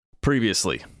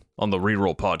Previously on the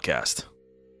Reroll podcast,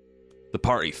 the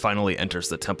party finally enters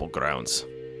the temple grounds,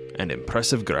 and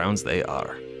impressive grounds they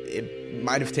are. It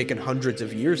might have taken hundreds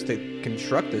of years to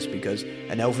construct this because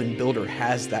an elven builder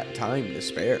has that time to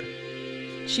spare.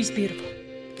 She's beautiful.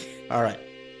 All right,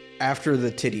 after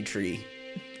the titty tree.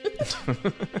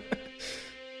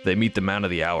 They meet the man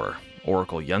of the hour,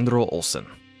 Oracle Yendril Olsen.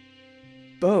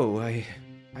 Bo, I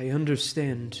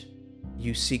understand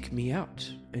you seek me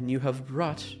out, and you have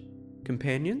brought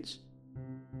companions?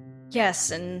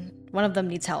 Yes, and one of them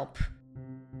needs help.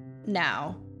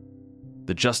 Now.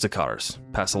 The Justicars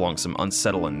pass along some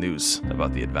unsettling news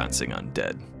about the advancing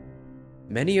undead.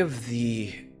 Many of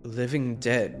the living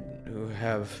dead who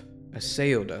have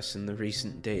assailed us in the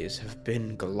recent days have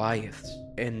been Goliaths,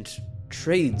 and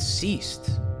trade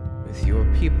ceased with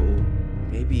your people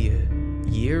maybe a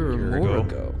year or more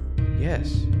ago.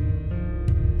 Yes.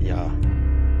 Yeah.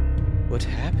 What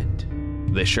happened?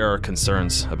 They share our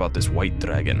concerns about this white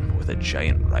dragon with a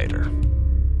giant rider.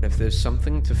 If there's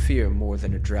something to fear more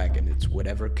than a dragon, it's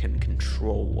whatever can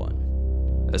control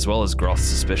one. As well as Groth's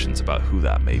suspicions about who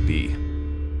that may be.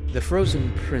 The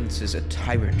Frozen Prince is a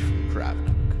tyrant from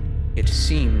Kravnuk. It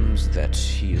seems that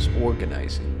he is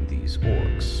organizing these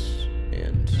orcs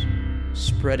and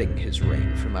spreading his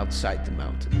reign from outside the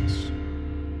mountains.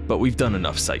 But we've done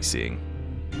enough sightseeing.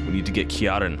 We need to get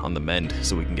Kiaran on the mend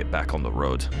so we can get back on the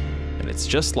road. And it's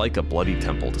just like a bloody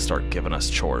temple to start giving us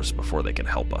chores before they can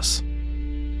help us.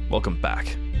 Welcome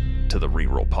back to the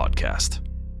Reroll podcast.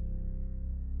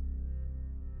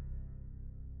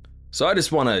 So I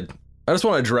just want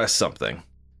to address something.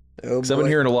 Because I've been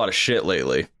hearing a lot of shit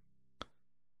lately.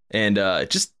 And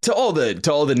just to all the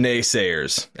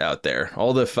naysayers out there,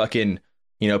 all the fucking,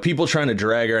 people trying to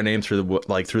drag our name through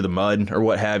the mud or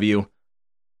what have you.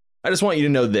 I just want you to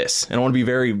know this, and I want to be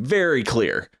very, very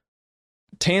clear.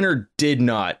 Tanner did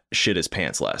not shit his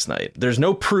pants last night. There's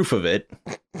no proof of it.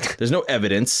 There's no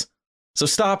evidence. So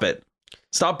stop it.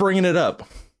 Stop bringing it up.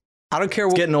 I don't care.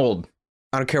 It's getting old.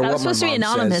 I don't care what my mom says. Supposed to be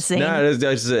anonymous. No,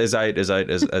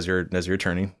 as your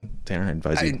attorney, Tanner, I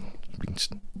advise you.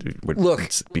 Look,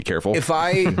 be careful. If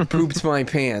I pooped my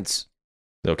pants,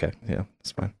 okay, yeah,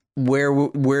 that's fine.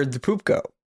 Where'd the poop go?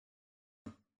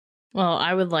 Well,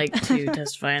 I would like to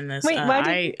testify in this. Wait,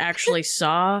 I actually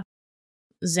saw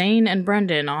Zane and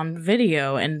Brendan on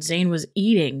video, and Zane was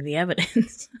eating the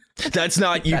evidence. That's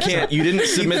not, you didn't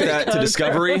submit that to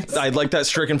Discovery. I'd like that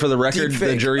stricken for the record.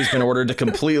 The jury's been ordered to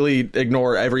completely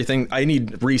ignore everything. I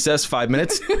need recess 5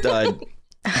 minutes.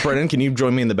 Brendan, can you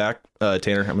join me in the back?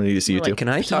 Tanner, I'm going to need to see you too. Can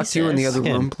I talk to you in the other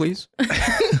room, please?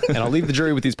 And I'll leave the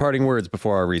jury with these parting words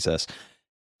before our recess.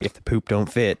 If the poop don't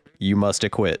fit, you must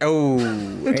acquit. Oh,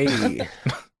 hey.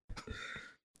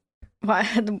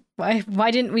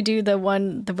 Why didn't we do the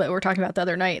one that we were talking about the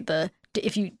other night?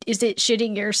 Is it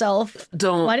shitting yourself?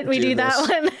 Why didn't we do that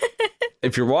one?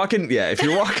 If you're walking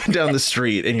down the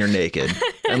street and you're naked,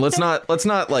 and let's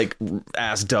not like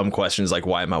ask dumb questions like,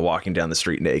 why am I walking down the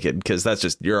street naked? Because that's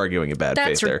just, you're arguing in bad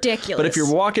faith there. That's ridiculous. But if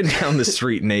you're walking down the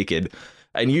street naked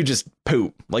and you just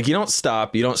poop, like you don't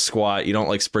stop, you don't squat, you don't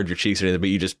like spread your cheeks or anything, but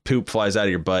you just poop flies out of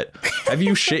your butt. Have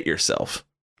you shit yourself?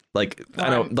 Like,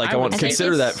 I want to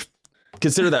consider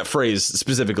that phrase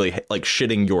specifically, like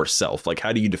shitting yourself. Like,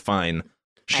 how do you define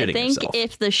shitting yourself? I think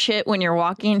if the shit when you're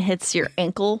walking hits your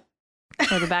ankle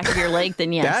or the back of your leg,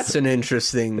 then yes. That's an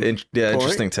interesting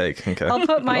interesting take. Okay. I'll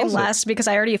put mine last because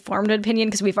I already formed an opinion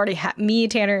because we've already me,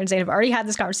 Tanner, and Zane have already had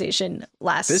this conversation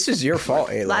last. This is your fault,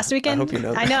 Ayla. Last weekend. I hope you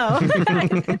know that.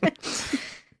 I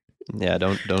know. Yeah,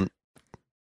 don't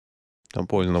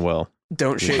poison the well.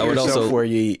 Don't shit yourself where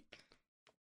you eat.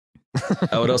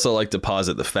 I would also like to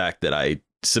posit the fact that I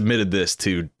submitted this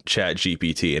to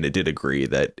ChatGPT and it did agree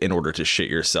that in order to shit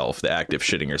yourself, the act of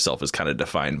shitting yourself is kind of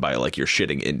defined by like you're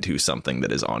shitting into something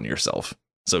that is on yourself.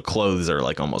 So clothes are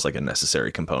like almost like a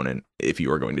necessary component if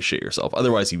you are going to shit yourself.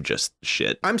 Otherwise, you just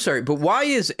shit. I'm sorry, but why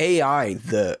is AI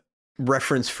the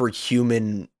reference for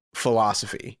human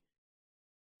philosophy?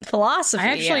 Philosophy.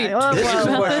 This This is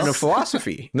a question of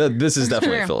philosophy. No, this is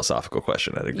definitely True. a philosophical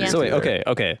question. I'd agree. Yeah. So with wait, you there.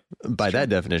 okay. By that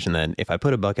definition, then, if I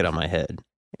put a bucket on my head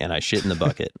and I shit in the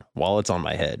bucket while it's on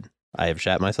my head, I have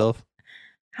shat myself.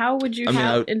 How would you?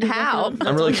 How?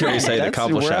 I'm really curious how you'd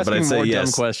accomplish that, but I'd say more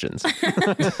yes. Dumb questions. I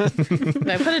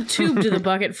put a tube to the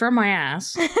bucket from my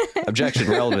ass. Objection,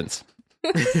 relevance.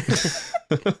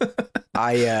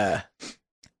 I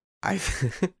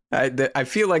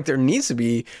feel like there needs to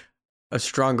be a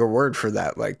stronger word for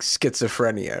that, like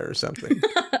schizophrenia or something.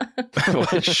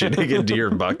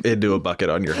 Shitting into a bucket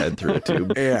on your head through a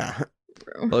tube. Yeah.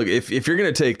 true. Look, if you're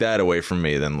gonna take that away from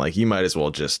me, then like you might as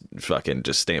well just fucking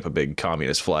just stamp a big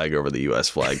communist flag over the U.S.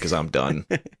 flag because I'm done.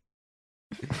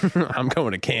 I'm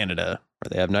going to Canada where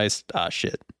they have nice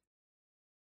shit.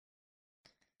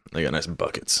 They got nice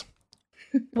buckets.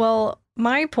 Well,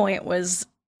 my point was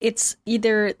it's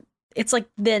like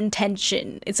the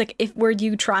intention. It's like were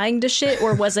you trying to shit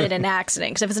or was it an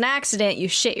accident? Because if it's an accident, you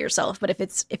shit yourself. But if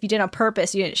you did it on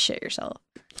purpose, you didn't shit yourself.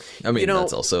 I mean,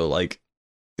 that's also like,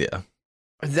 yeah.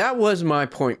 That was my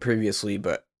point previously,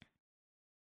 but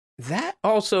that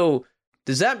also,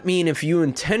 does that mean if you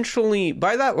intentionally,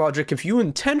 by that logic, if you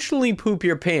intentionally poop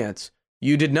your pants,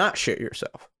 you did not shit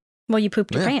yourself? Well, you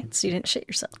pooped your pants. You didn't shit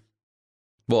yourself.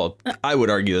 Well, I would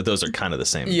argue that those are kind of the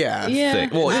same Yeah. thing.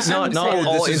 Well, it's not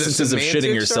all instances of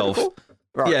shitting yourself.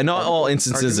 Yeah, not all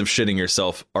instances of shitting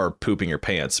yourself are pooping your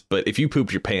pants, but if you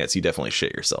poop your pants, you definitely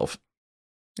shit yourself.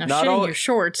 Now, Not shitting all- your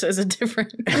shorts is a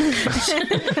different.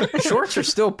 Shorts are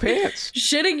still pants.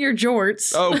 Shitting your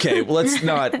jorts. Okay, well,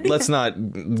 let's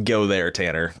not go there,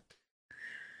 Tanner.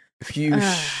 If you,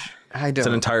 I It's an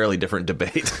don't. entirely different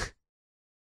debate.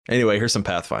 Anyway, here's some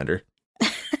Pathfinder.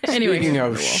 Anyway, Speaking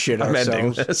of shit I'm ending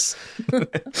ourselves,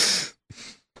 this.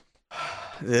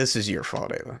 this is your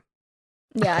fault, Ava.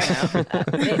 Yeah, I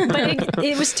know. But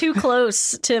it was too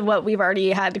close to what we've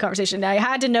already had the conversation. I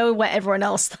had to know what everyone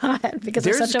else thought because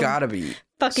it's There's such got a to be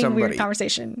fucking somebody. weird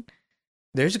conversation.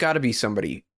 There's got to be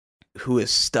somebody who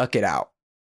has stuck it out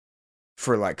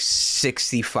for like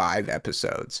 65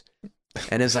 episodes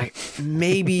and is like,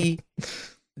 maybe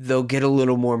they'll get a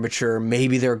little more mature.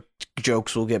 Maybe their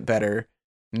jokes will get better.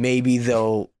 Maybe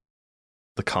they'll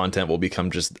The content will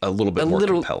become just a little bit more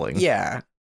compelling. Yeah.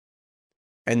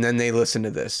 And then they listen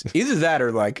to this. Either that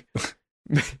or like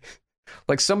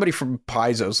somebody from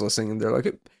Paizo's listening and they're like,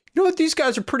 you know what, these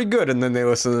guys are pretty good. And then they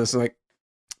listen to this and like,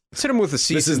 let's hit them with a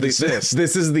cease and desist.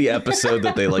 This is the episode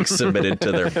that they like submitted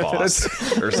to their boss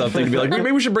or something to be like,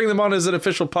 maybe we should bring them on as an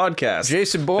official podcast.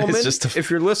 Jason Bowman, It's just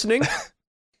if you're listening,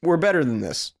 we're better than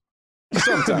this.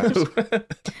 Sometimes.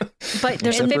 But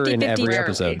there's a Except for in 50-50 every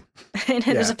episode. and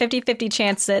there's Yeah. a 50-50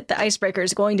 chance that the icebreaker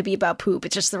is going to be about poop.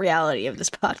 It's just the reality of this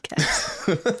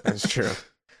podcast. That's true.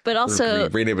 But also,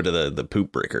 rename it to the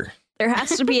poop breaker. there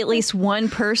has to be at least one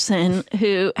person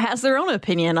who has their own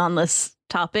opinion on this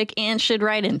topic and should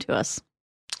write into us.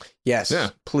 Yes.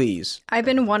 Yeah. Please. I've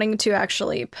been wanting to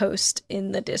actually post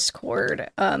in the Discord,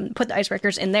 put the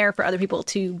icebreakers in there for other people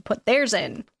to put theirs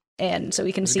in, and so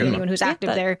we can see Good anyone who's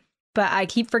active there. But I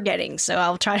keep forgetting, so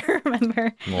I'll try to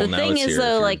remember. Well, The now thing it's is, here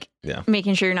though, if like, yeah.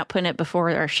 making sure you're not putting it before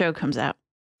our show comes out.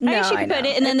 I guess you I could put know.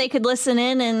 it, and then they could listen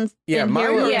in and Yeah, and my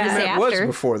hear what we argument say was after.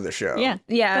 before the show. Yeah,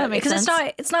 Yeah, that makes because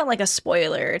sense. it's not like a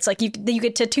spoiler. It's like you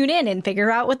get to tune in and figure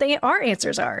out what our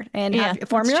answers are and Yeah,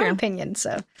 form that's your true. own opinion.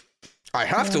 So I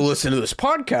have to listen to this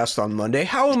podcast on Monday.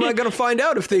 How am I going to find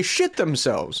out if they shit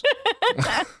themselves?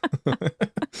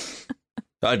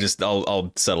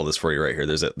 I'll settle this for you right here.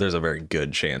 There's a very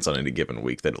good chance on any given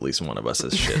week that at least one of us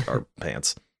has shit our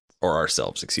pants or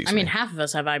ourselves. Excuse me. I mean, half of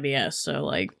us have IBS, so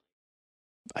like,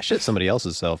 I shit somebody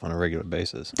else's self on a regular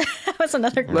basis. that was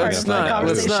another part Let's of the not-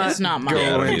 conversation. let's it's not mine.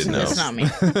 go into It's this. not me.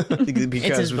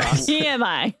 Because his boss.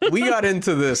 TMI. we got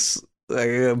into this like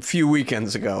a few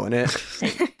weekends ago, and it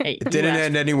Hey, you didn't asked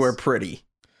end for anywhere this. pretty.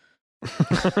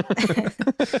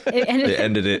 It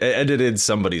ended- It ended in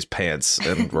somebody's pants,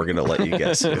 and we're gonna let you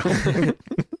guess who.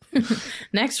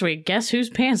 Next week, guess whose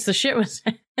pants the shit was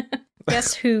in?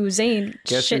 guess who Zane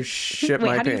Guess shit? who shit Wait,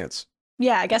 my how do you- pants?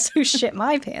 Yeah, guess who shit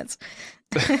my pants?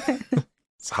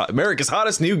 It's America's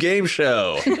hottest new game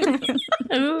show.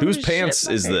 Whose Shit, pants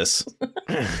my is pants.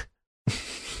 this?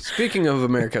 Speaking of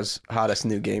America's hottest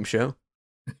new game show,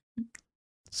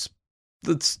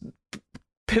 let's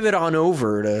pivot on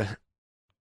over to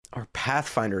our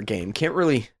Pathfinder game.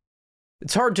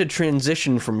 It's hard to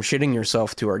transition from shitting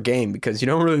yourself to our game because you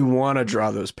don't really want to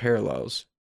draw those parallels.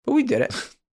 But we did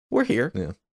it. We're here.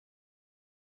 Yeah.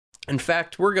 In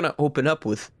fact, we're going to open up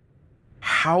with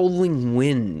howling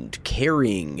wind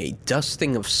carrying a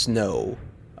dusting of snow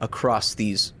across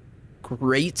these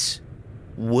great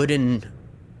wooden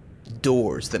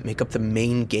doors that make up the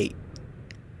main gate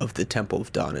of the Temple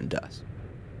of Dawn and Dusk.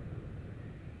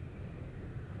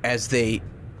 As they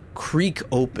creak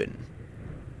open,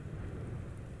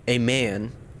 a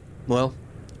man, well,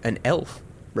 an elf,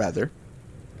 rather,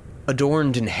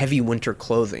 adorned in heavy winter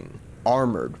clothing,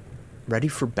 armored, ready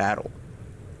for battle,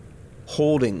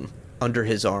 holding under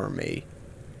his arm a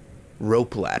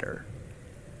rope ladder,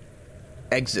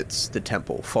 exits the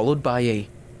temple, followed by a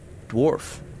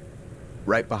dwarf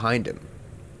right behind him,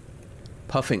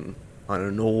 puffing on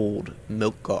an old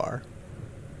milk jar.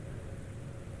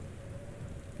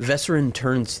 Vesserin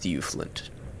turns to you, Flint,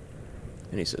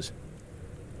 and he says,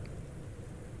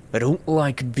 I don't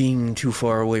like being too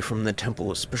far away from the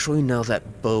temple, especially now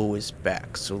that Bo is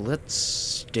back, so let's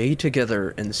stay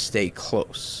together and stay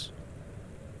close.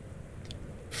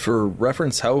 For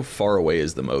reference, how far away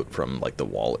is the moat from, like, the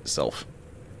wall itself?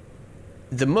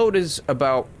 The moat is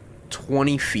about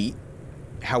 20 feet.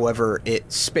 However,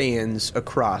 it spans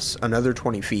across another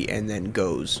 20 feet and then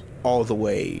goes all the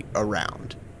way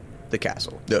around the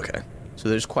castle. Okay. So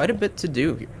there's quite a bit to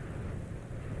do here.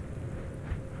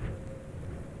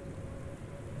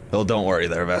 Well, don't worry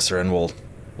there, Vesserin.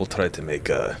 We'll try to make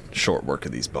short work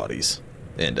of these bodies.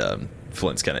 And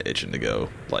Flint's kind of itching to go.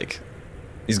 Like,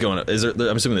 he's going. I'm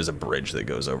assuming there's a bridge that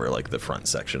goes over like the front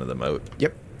section of the moat.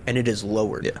 Yep, and it is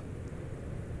lowered. Yeah.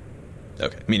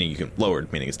 Okay, meaning you can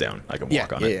lowered, meaning it's down. I can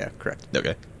walk on it. Yeah, correct.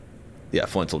 Okay. Yeah,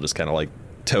 Flint will just kind of like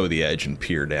toe the edge and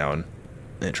peer down,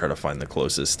 and try to find the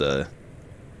closest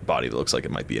body that looks like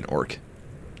it might be an orc.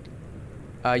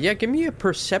 Yeah, give me a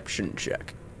perception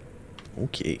check.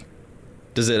 Okay.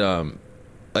 Does it,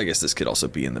 I guess this could also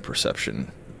be in the perception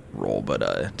roll, but,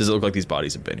 does it look like these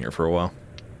bodies have been here for a while?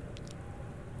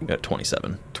 Got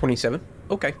 27. 27?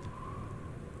 Okay.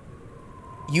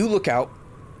 You look out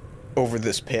over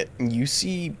this pit, and you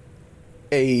see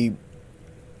a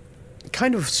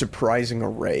kind of surprising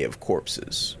array of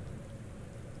corpses.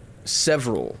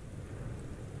 Several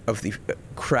of the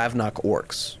Kravnak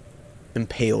orcs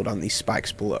impaled on these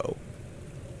spikes below.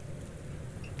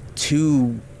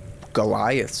 2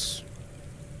 Goliaths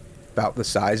about the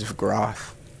size of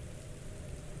Groth.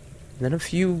 And then a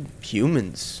few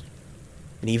humans,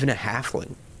 and even a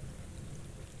halfling.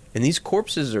 And these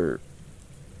corpses are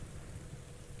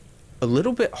a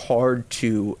little bit hard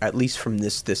to, at least from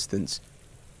this distance,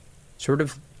 sort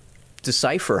of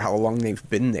decipher how long they've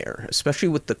been there. Especially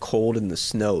with the cold and the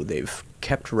snow, they've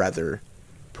kept rather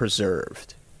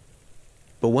preserved.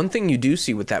 But one thing you do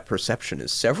see with that perception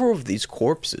is several of these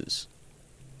corpses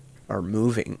are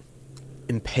moving,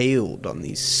 impaled on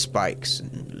these spikes,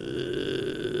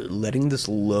 and letting this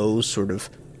low sort of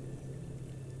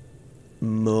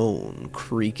moan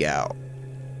creak out.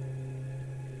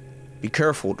 Be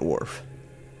careful, dwarf.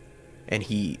 And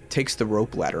he takes the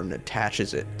rope ladder and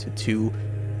attaches it to 2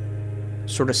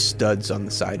 sort of studs on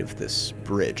the side of this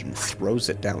bridge and throws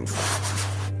it down.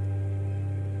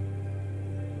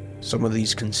 Some of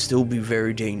these can still be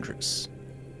very dangerous.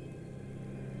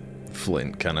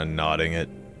 Flint kind of nodding at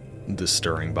the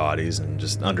stirring bodies and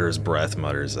just under his breath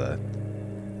mutters,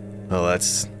 well,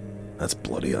 that's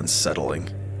bloody unsettling.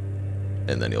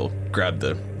 And then he'll grab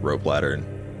the rope ladder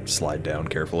and slide down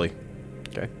carefully.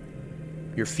 Okay.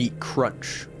 Your feet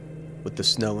crunch with the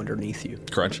snow underneath you.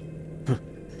 Crunch.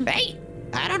 Hey,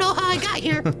 I don't know how I got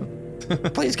here.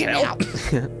 Please get me out.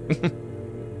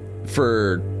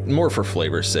 For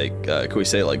flavor's sake, could we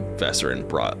say like Vesserin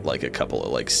brought like a couple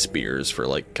of like spears for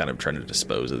like kind of trying to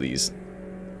dispose of these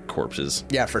corpses?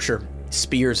 Yeah, for sure.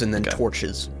 Spears and then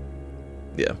torches.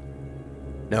 Yeah.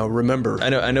 Now remember,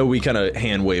 I know we kind of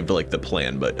hand waved like the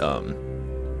plan, but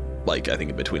like I think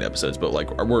in between episodes, but like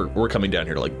we're coming down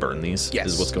here to like burn these. Yes,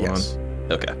 is what's going on.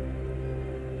 Okay.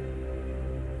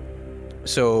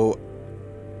 So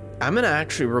I'm gonna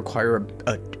actually require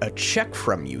a check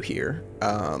from you here.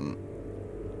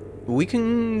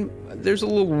 There's a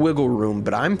little wiggle room,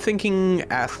 but I'm thinking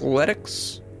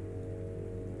athletics.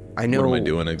 I know. What am I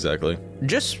doing exactly?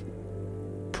 Just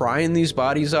prying these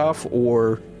bodies off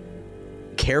or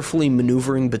carefully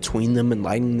maneuvering between them and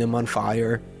lighting them on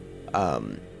fire.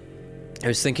 I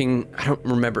was thinking, I don't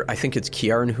remember, I think it's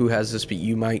Kiaran who has this, but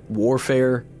you might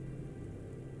warfare.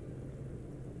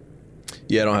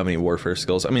 Yeah, I don't have any warfare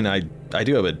skills. I mean, I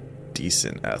do have a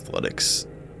decent athletics.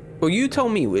 Well, you tell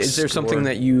me, is there something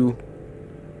that you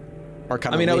are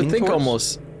kind of I would think towards?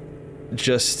 almost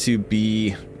just to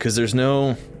be, because there's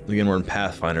no, again, we're in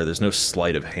Pathfinder, there's no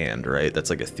sleight of hand, right? That's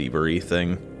like a thievery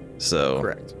thing. So,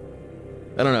 correct.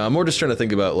 I don't know. I'm more just trying to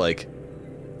think about like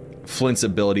Flint's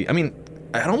ability. I mean,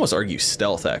 I'd almost argue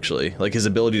stealth, actually. Like his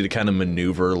ability to kind of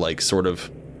maneuver, like sort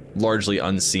of largely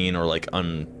unseen or like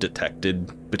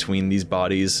undetected between these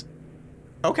bodies.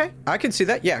 Okay, I can see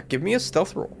that. Yeah, give me a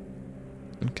stealth roll.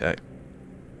 Okay.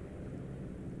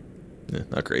 Yeah,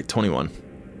 not great. 21.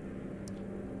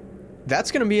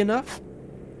 That's going to be enough.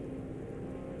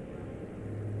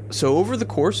 So over the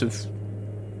course of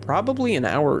probably an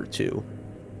hour or two,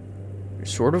 you're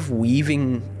sort of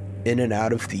weaving in and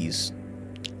out of these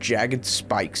jagged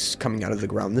spikes coming out of the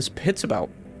ground. This pit's about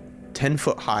 10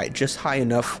 foot high, just high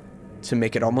enough to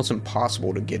make it almost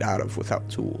impossible to get out of without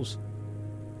tools.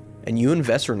 And you and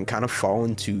Vesserin kind of fall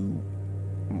into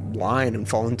line and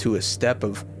fall into a step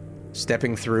of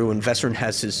stepping through, and Vesrin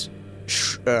has his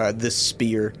this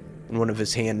spear in one of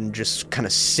his hands and just kind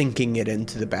of sinking it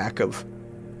into the back of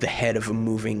the head of a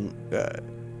moving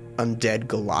undead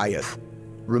Goliath,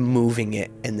 removing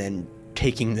it and then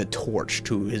taking the torch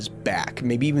to his back,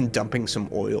 maybe even dumping some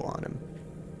oil on him.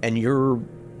 And you're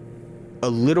a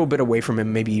little bit away from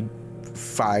him, maybe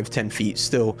 5-10 feet,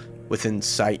 still within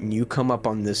sight, and you come up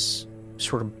on this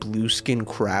sort of blue-skinned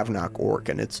Kravnak orc,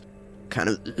 and it's kind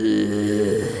of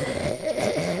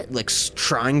like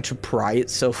trying to pry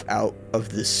itself out of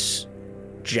this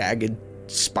jagged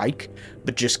spike,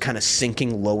 but just kind of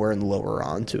sinking lower and lower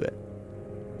onto it.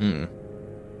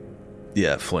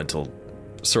 Yeah, Flint will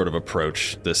sort of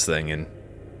approach this thing and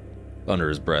under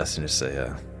his breath and just say,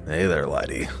 hey there,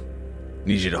 laddie.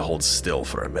 Need you to hold still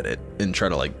for a minute, and try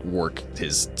to like work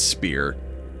his spear.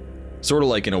 Sort of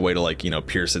like in a way to like,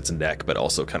 pierce its neck, but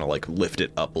also kind of like lift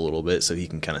it up a little bit so he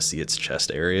can kind of see its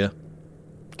chest area.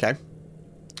 Okay.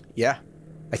 Yeah.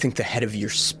 I think the head of your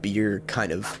spear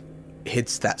kind of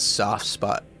hits that soft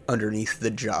spot underneath the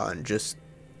jaw and just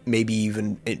maybe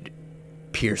even it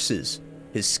pierces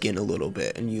his skin a little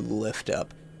bit, and you lift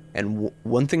up. And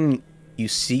one thing you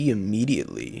see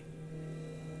immediately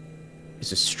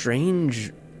is a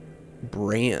strange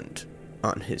brand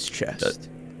on his chest.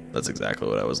 That's exactly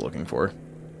what I was looking for.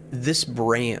 This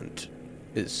brand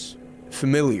is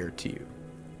familiar to you.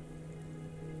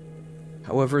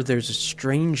 However, there's a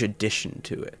strange addition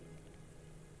to it.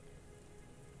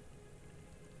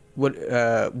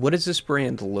 What does this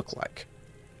brand look like?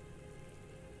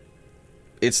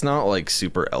 It's not like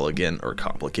super elegant or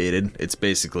complicated. It's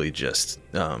basically just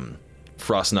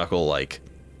Frostknuckle like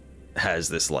has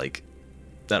this like,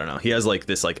 I don't know, he has like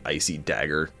this like icy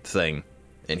dagger thing,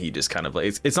 and he just kind of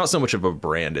like, it's not so much of a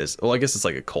brand as, well, I guess it's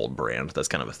like a cold brand, that's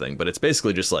kind of a thing, but it's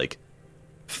basically just like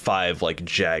 5 like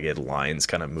jagged lines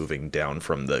kind of moving down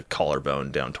from the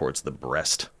collarbone down towards the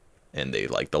breast, and they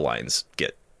like, the lines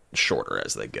get shorter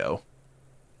as they go.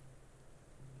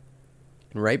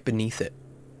 And right beneath it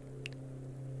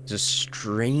is a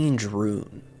strange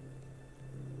rune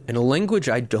in a language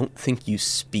I don't think you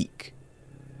speak,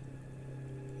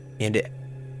 and it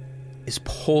is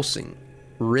pulsing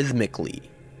rhythmically,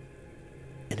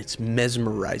 and it's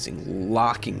mesmerizing,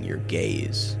 locking your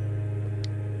gaze,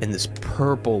 and this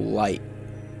purple light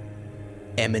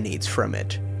emanates from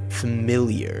it,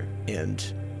 familiar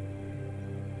and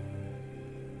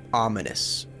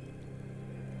ominous.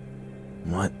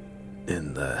 What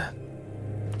in the...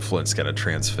 Flint's kind of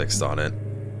transfixed on it,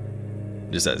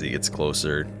 just as he gets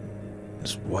closer.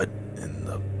 Just what in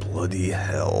the bloody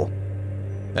hell?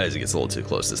 As he gets a little too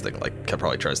close, this thing like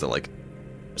probably tries to like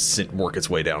work its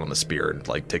way down on the spear and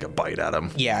like take a bite at him.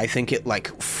 Yeah, I think it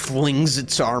like flings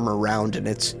its arm around, and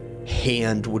its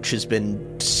hand, which has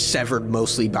been severed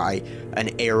mostly by an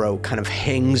arrow, kind of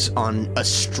hangs on a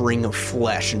string of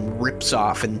flesh and rips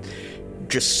off, and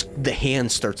just the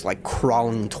hand starts like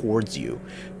crawling towards you,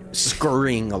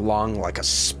 scurrying along like a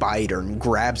spider, and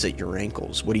grabs at your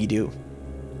ankles. What do you do?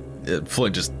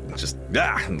 Flint just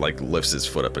and like lifts his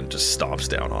foot up and just stomps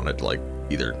down on it, like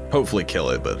either hopefully kill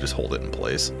it, but just hold it in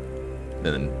place. And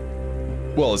then,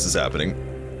 while this is happening,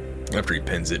 after he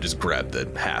pins it, just grab the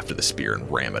haft of the spear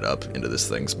and ram it up into this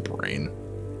thing's brain.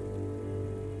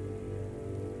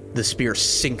 The spear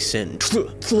sinks in,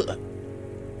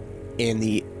 and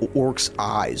the orc's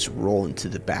eyes roll into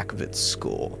the back of its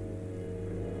skull.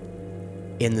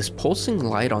 And this pulsing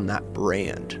light on that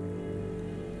brand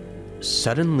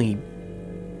suddenly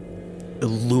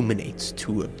illuminates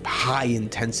to a high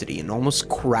intensity and almost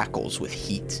crackles with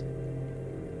heat.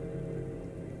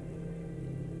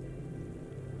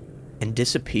 And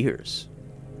disappears.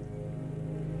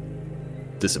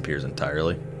 Disappears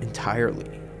entirely?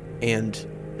 Entirely. And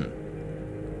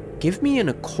give me an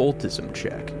occultism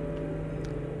check.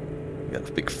 Got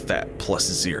a big fat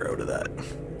 +0 to that.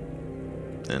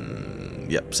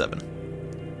 And yep, 7.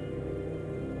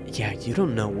 Yeah, you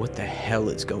don't know what the hell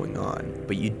is going on,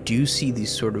 but you do see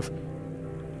these sort of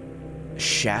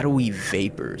shadowy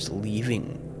vapors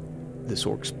leaving this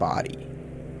orc's body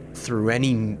through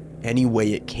any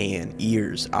way it can,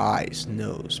 ears, eyes,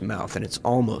 nose, mouth, and it's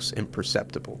almost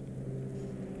imperceptible.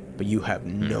 But you have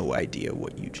no idea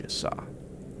what you just saw.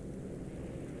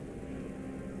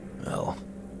 Well,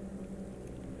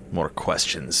 more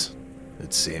questions,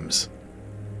 it seems.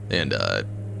 And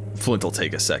Flint will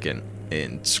take a second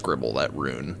and scribble that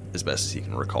rune as best as he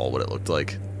can recall what it looked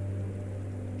like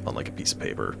on like a piece of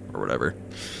paper or whatever.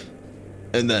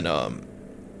 And then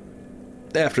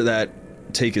after that,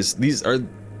 take his, these are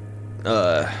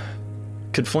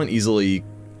could Flint easily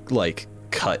like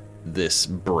cut this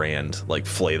brand like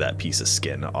flay that piece of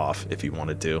skin off if you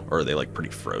wanted to, or are they like pretty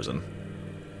frozen?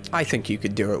 I think you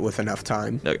could do it with enough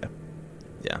time. Okay.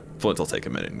 Yeah, Flint will take a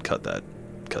minute and cut that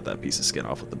piece of skin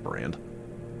off with the brand.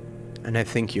 And I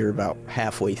think you're about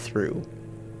halfway through,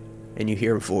 and you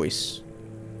hear a voice.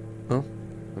 Well,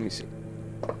 let me see.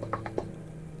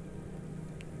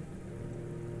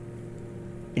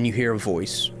 And you hear a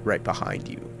voice right behind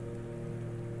you,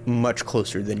 much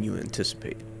closer than you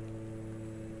anticipated.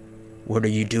 What are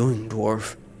you doing,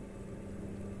 dwarf?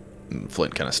 And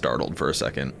Flint kind of startled for a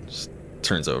second, just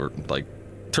turns over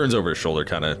his shoulder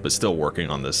kind of, but still working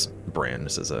on this brand.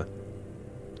 This is a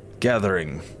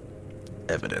gathering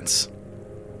evidence.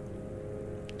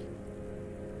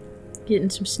 Getting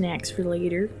some snacks for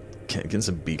later. Getting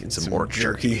some beef and some orc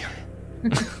jerky.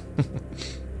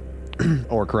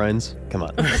 Orc rinds. Come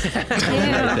on. Right there.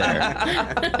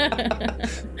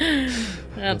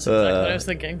 That's exactly what I was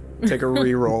thinking. Take a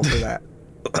re-roll for that.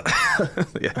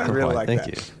 Yeah, I really like Thank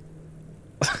that.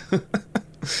 you.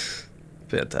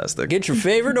 fantastic. Get your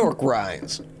favorite orc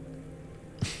rinds.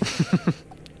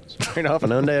 Straight off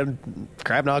an undead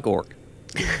crab knock orc.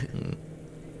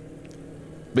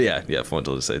 But yeah, Flint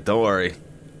will just say, "Don't worry,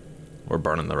 we're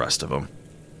burning the rest of them."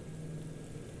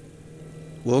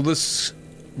 Well, this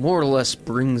more or less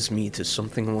brings me to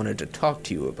something I wanted to talk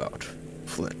to you about,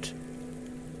 Flint.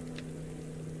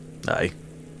 Aye.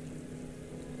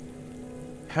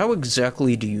 How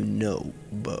exactly do you know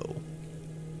Bo?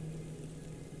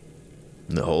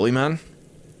 The holy man?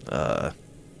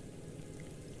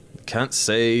 Can't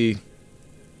say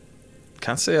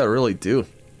I really do.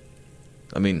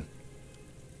 I mean,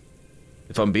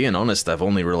 if I'm being honest, I've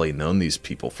only really known these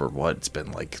people for what? It's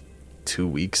been like 2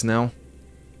 weeks now.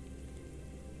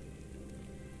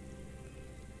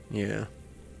 Yeah,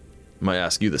 Might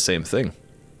ask you the same thing.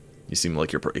 You seem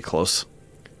like you're pretty close.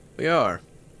 we are.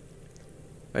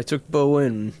 I took Bo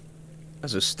in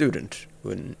as a student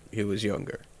when he was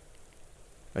younger.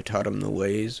 I taught him the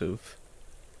ways of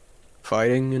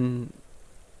fighting and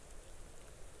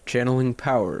channeling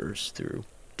powers through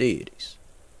deities.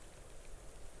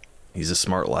 He's a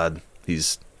smart lad.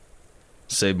 He's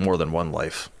saved more than one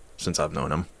life since I've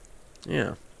known him.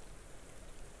 Yeah.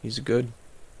 He's a good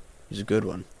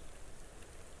one.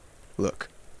 Look,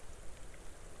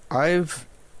 I've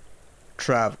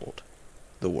traveled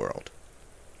the world.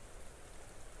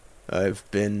 I've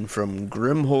been from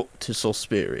Grimholt to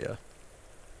Solsperia.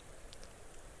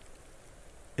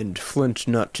 And Flint,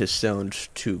 not to sound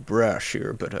too brash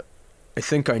here, but I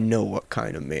think I know what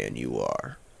kind of man you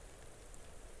are.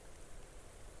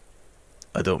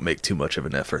 I don't make too much of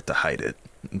an effort to hide it,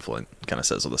 and Flint kind of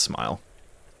says with a smile.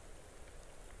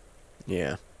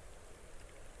 Yeah.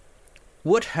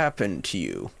 What happened to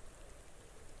you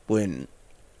when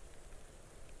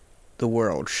the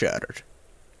world shattered?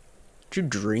 Did you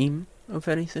dream of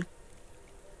anything?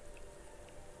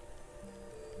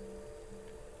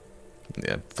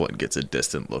 Yeah, Flint gets a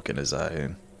distant look in his eye.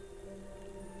 And,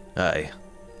 aye,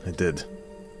 I did.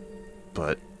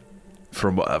 But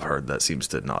from what I've heard, that seems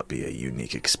to not be a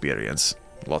unique experience.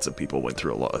 Lots of people went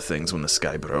through a lot of things when the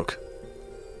sky broke.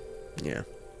 Yeah.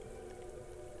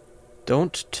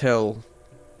 Don't tell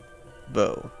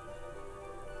Bo,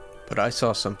 but I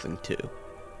saw something too.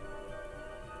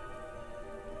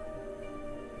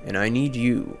 And I need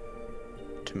you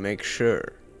to make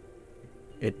sure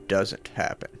it doesn't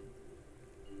happen.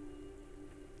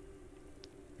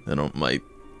 I don't might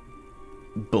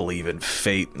believe in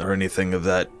fate or anything of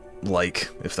that like,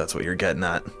 if that's what you're getting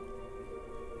at.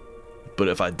 But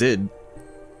if I did,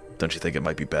 don't you think it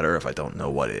might be better if I don't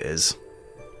know what it is?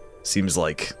 Seems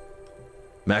like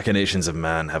machinations of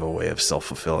man have a way of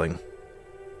self-fulfilling.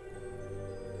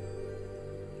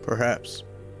 Perhaps.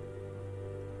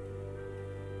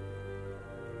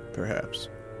 Perhaps.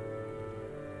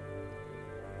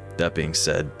 That being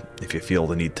said, if you feel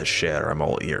the need to share, I'm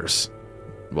all ears.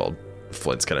 Well,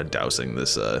 Flint's kind of dousing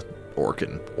this orc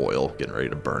in oil, getting ready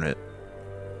to burn it.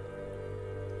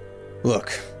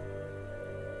 Look.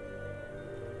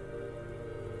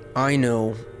 I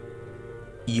know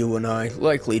you and I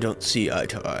likely don't see eye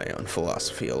to eye on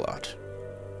philosophy a lot.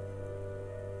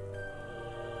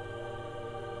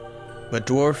 But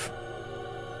dwarf,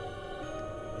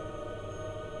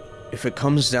 if it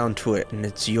comes down to it and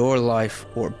it's your life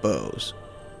or Bo's,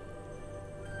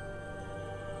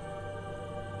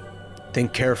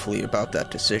 think carefully about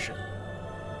that decision.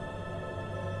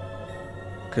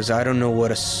 'Cause I don't know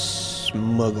what a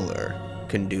smuggler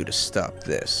can do to stop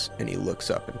this. And he looks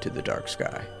up into the dark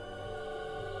sky.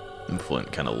 And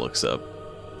Flint kind of looks up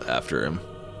after him.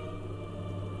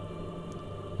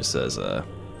 Just says,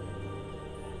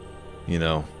 you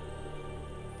know,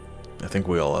 I think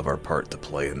we all have our part to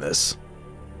play in this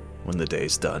when the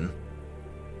day's done.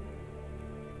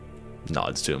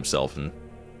 Nods to himself and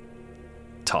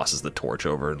tosses the torch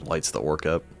over and lights the orc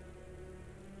up.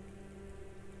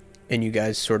 And you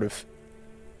guys sort of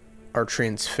are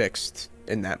transfixed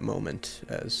in that moment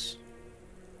as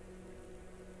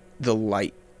the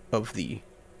light of the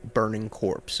burning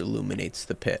corpse illuminates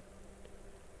the pit.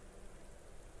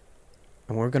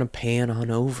 And we're going to pan on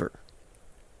over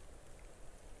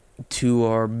to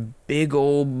our big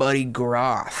old buddy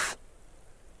Groth.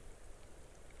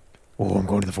 Oh, I'm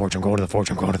going to the forge. I'm going to the forge.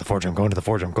 I'm going to the forge. I'm going to the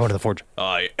forge. I'm going to the forge.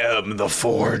 I am the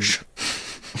forge.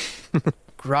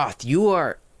 Groth, you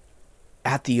are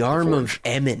at the arm of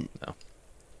Emin. No.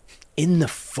 In the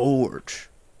forge.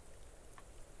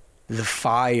 The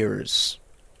fires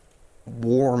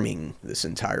warming this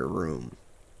entire room.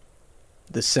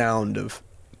 The sound of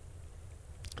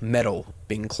metal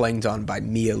being clanged on by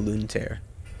Mia Lunter.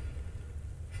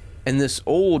 And this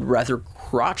old, rather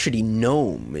crotchety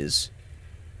gnome is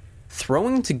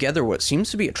throwing together what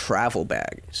seems to be a travel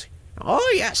bag.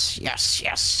 Oh, yes.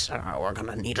 We're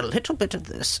gonna need a little bit of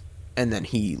this. And then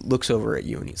he looks over at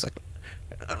you and he's like,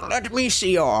 Let me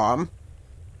see your arm.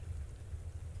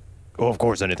 Oh, of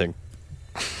course, anything.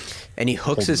 and he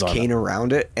hooks his cane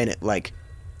around it and it like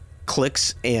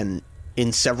clicks and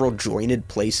in several jointed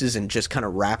places and just kind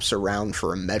of wraps around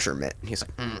for a measurement. And he's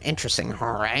like, Interesting.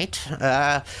 All right.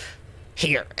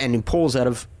 Here. and he pulls out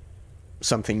of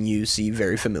something you see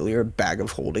very familiar, a bag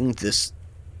of holding, this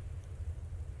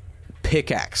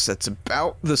pickaxe that's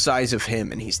about the size of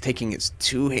him, and he's taking his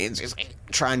two hands, he's like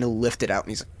trying to lift it out,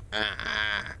 and he's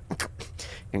like,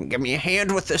 And give me a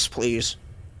hand with this, please.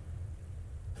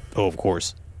 Oh, of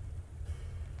course.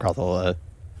 Groth will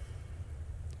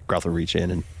reach in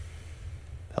and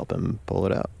help him pull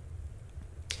it out.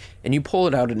 and you pull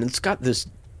it out, and it's got this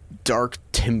dark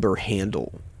timber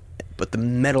handle, but the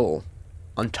metal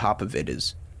on top of it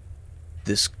is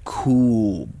this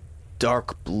cool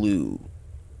dark blue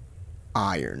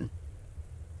iron.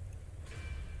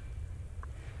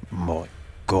 My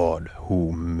God,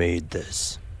 who made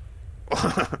this?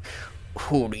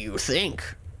 Who do you think?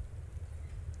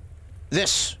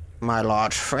 This, my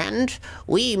large friend,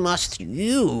 we must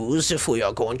use if we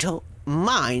are going to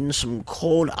mine some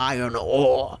cold iron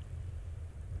ore.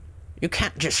 You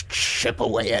can't just chip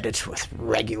away at it with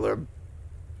regular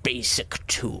basic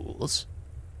tools.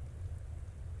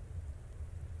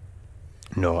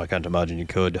 No, I can't imagine you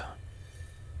could.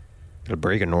 It'll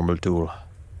break a normal tool.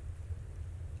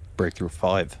 Break through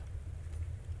 5.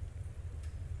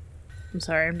 I'm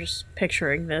sorry, I'm just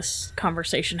picturing this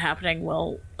conversation happening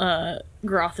while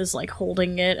Groth is like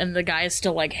holding it and the guy is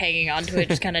still like hanging onto it,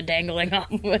 just kind of dangling off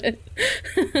of it.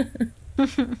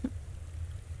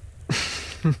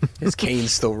 His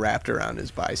cane's still wrapped around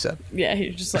his bicep. Yeah,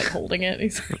 he's just like holding it.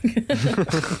 He's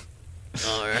like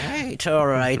All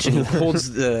right. And he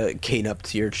holds the cane up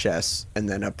to your chest and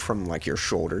then up from like your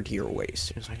shoulder to your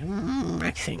waist. He's like,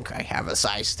 I think I have a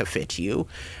size to fit you.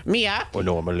 Mia? Oh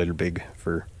no, I'm a little big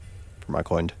for my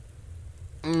kind.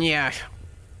 Yeah,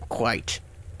 quite.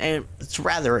 And it's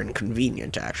rather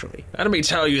inconvenient, actually. Let me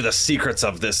tell you the secrets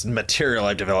of this material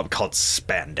I've developed called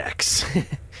spandex.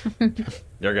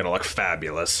 You're gonna look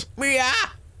fabulous. Mia!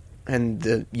 And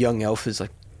the young elf is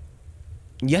like,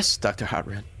 yes, Dr.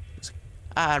 Hotred.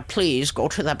 Please go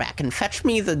to the back and fetch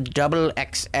me the double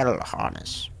XL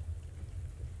harness.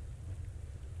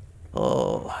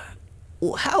 Oh,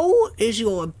 how is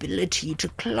your ability to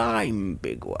climb,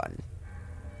 big one?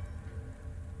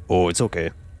 Oh, it's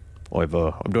okay. I've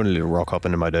done a little rock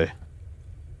hopping in my day.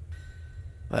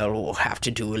 Well, we'll have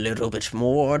to do a little bit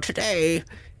more today.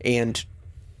 And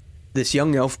this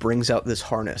young elf brings out this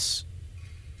harness.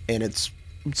 And it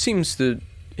seems to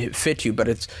fit you, but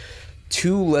it's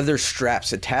 2 leather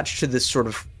straps attached to this sort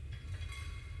of,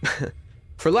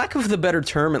 for lack of the better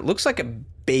term, it looks like a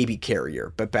baby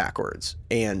carrier, but backwards.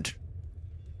 And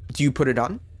do you put it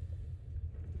on?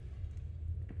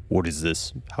 What is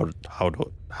this? How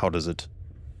does it?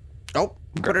 Oh,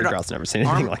 put it up. Groth's never seen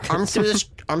anything like this.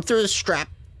 Arm through the strap.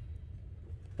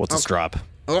 What's a strap?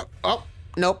 Oh,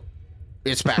 nope.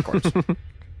 It's backwards.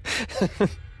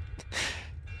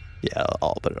 Yeah,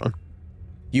 I'll put it on.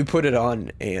 You put it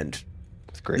on, and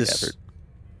With great effort.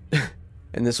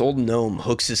 and this old gnome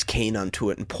hooks his cane onto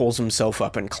it and pulls himself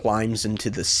up and climbs into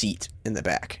the seat in the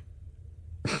back.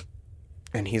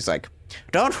 And he's like,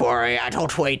 Don't worry, I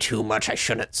don't weigh too much. I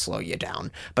shouldn't slow you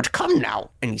down. But come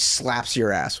now. and he slaps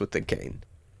your ass with the cane.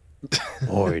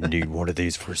 Oh, I need one of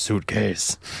these for a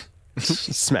suitcase.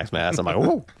 Smacks my ass. I'm like,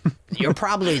 oh. You're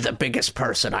probably the biggest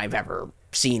person I've ever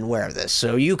seen wear this,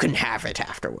 so you can have it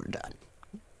after we're done.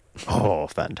 Oh,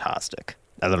 fantastic.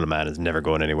 That little man is never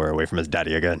going anywhere away from his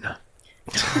daddy again.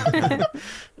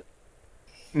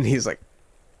 And he's like,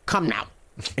 come now.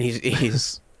 And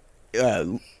he's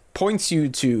points you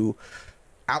to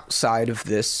outside of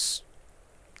this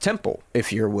temple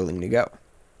if you're willing to go.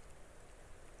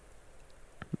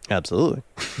 Absolutely.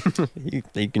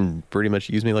 You can pretty much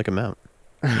use me like a mount.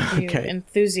 Do you Okay.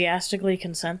 enthusiastically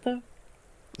consent, though?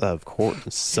 Of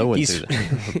course. So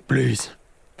enthusiastic. Please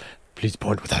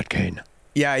point with that cane.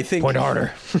 Yeah, I think Point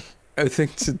harder. I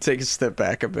think to take a step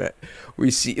back a bit,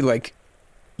 we see like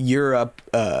you're up,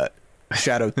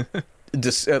 Shadow,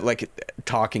 just like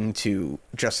talking to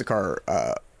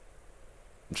Jessica.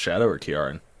 Shadow or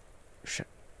Kiaran?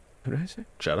 What did I say?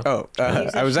 Shadow. Oh,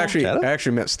 I was actually Shadow? I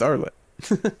actually meant Starlet.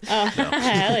 Oh,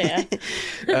 hell yeah.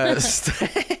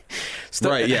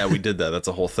 Right, yeah, we did that. That's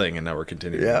a whole thing, and now we're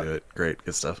continuing Yeah. to do it. Great,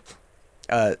 good stuff.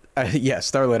 Yeah,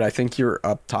 Starlet, I think you're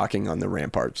up talking on the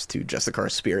ramparts to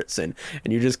Jessica's spirits, and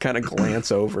you just kind of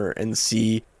glance over and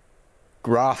see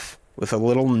Groth with a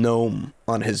little gnome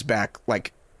on his back,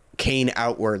 like cane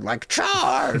outward, like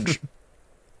charge.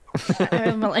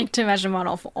 I would like to imagine him on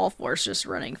all fours just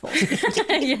running full speed.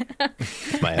 Yeah.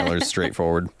 My antler's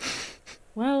straightforward.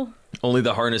 Well, Only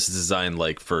the harness is designed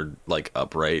like for like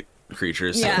upright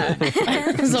creatures. so Yeah.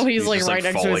 that so he's like just, right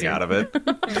next to falling his out of it.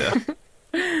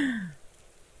 Yeah.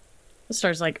 The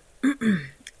star's like,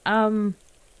 well,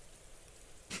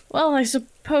 I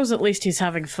suppose at least he's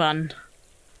having fun.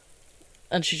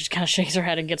 And she just kind of shakes her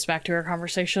head and gets back to her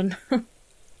conversation.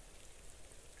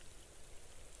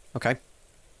 Okay.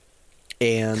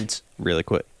 And Really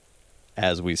quick,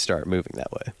 as we start moving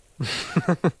that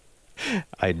way,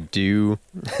 I do.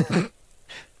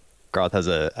 Groth has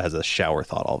a shower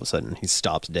thought all of a sudden. He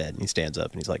stops dead and he stands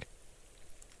up and he's like,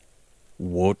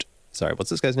 "What? Sorry, what's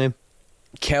this guy's name?"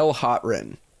 Kel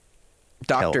Hotrin.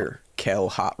 Dr. Kel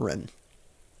Hotrin.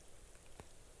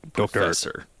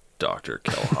 Professor Dr.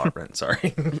 Kel Hotrin,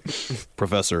 sorry.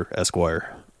 Professor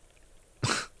Esquire.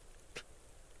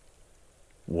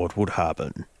 What would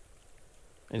happen?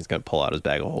 And he's gonna pull out his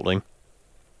bag of holding.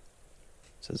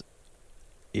 Says,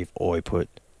 if I put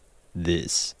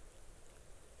this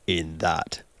in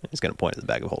that. And he's gonna point at the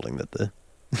bag of holding that the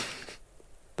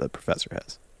the professor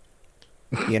has.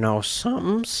 You know,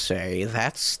 some say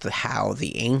that's how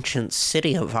the ancient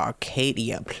city of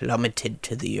Arcadia plummeted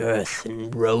to the earth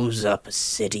and rose up a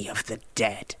city of the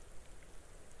dead.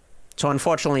 So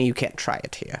unfortunately, you can't try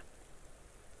it here.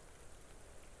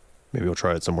 Maybe we'll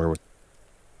try it somewhere with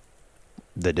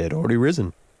the dead already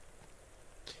risen.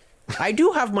 I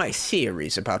do have my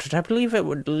theories about it. I believe it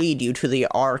would lead you to the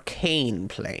arcane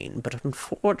plane, but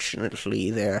unfortunately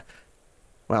there,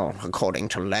 well, according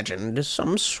to legend, is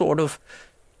some sort of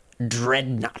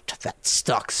dreadnought that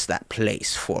stalks that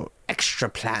place for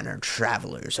extraplanar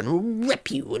travelers and will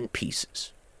rip you in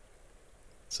pieces.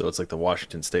 So it's like the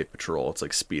Washington State Patrol. It's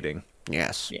like speeding.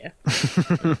 Yes. Yeah.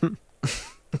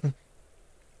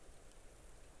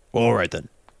 All right then.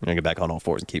 I'm gonna get back on all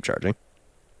fours and keep charging.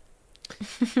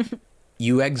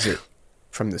 You exit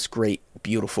from this great,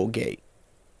 beautiful gate,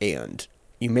 and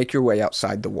you make your way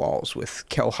outside the walls with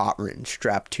Kel Hotrin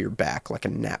strapped to your back like a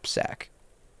knapsack.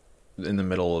 In the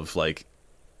middle of like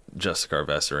Jessica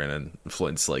Vesserin and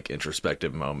Flint's like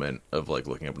introspective moment of like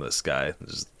looking up in the sky,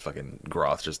 just fucking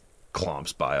Groth just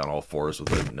clomps by on all fours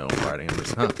with a gnome riding him.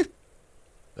 Just, huh.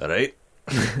 That right?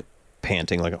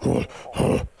 Panting like a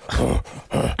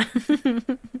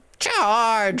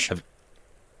Charge!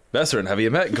 Vesserin, have you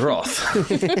met Groth? I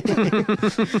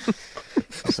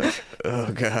was like,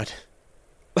 oh god.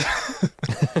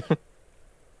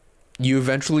 You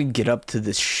eventually get up to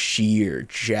this sheer,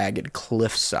 jagged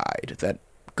cliffside that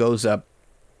goes up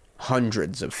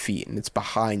hundreds of feet, and it's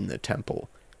behind the temple.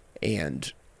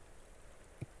 And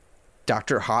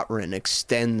Dr. Hotrin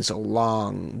extends a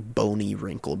long, bony,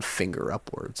 wrinkled finger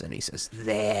upwards, and he says,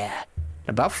 there.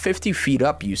 About 50 feet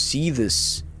up, you see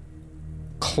this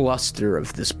cluster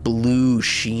of this blue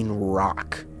sheen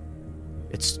rock.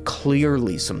 It's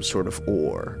clearly some sort of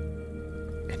ore.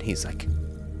 And he's like,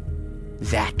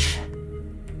 That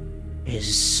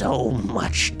is so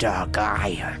much dark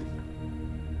iron.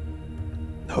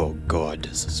 oh god,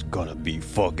 this is gonna be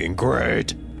fucking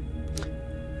great.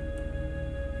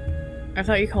 I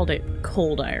thought you called it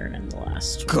cold iron in the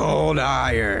last one. gold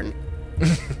iron.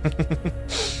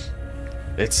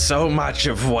 It's so much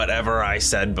of whatever I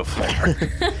said before.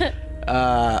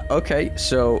 Okay,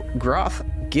 so Groth,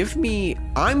 give me,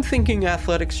 I'm thinking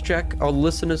athletics check. I'll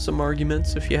listen to some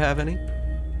arguments if you have any.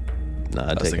 Nah,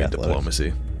 I was take thinking athletics.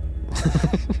 diplomacy.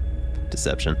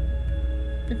 Deception.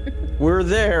 We're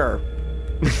there.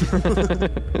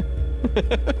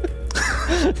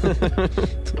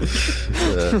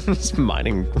 Just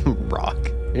mining rock.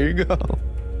 Here you go.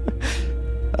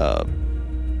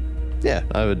 Yeah,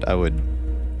 I would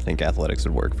think athletics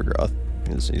would work for Groth.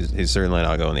 He's certainly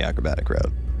not going the acrobatic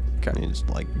route. Okay. He's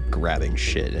like grabbing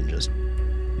shit and just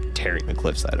tearing the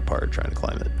cliffside apart trying to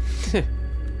climb it.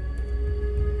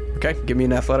 Okay, give me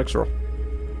an athletics roll.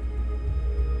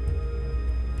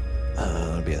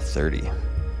 That'll be a 30.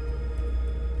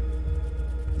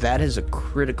 That is a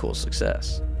critical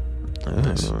success.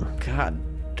 God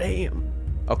damn.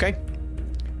 Okay.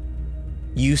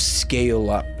 You scale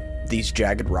up these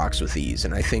jagged rocks with ease,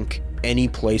 and I think any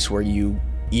place where you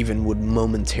even would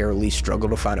momentarily struggle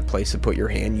to find a place to put your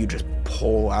hand, you just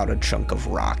pull out a chunk of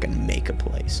rock and make a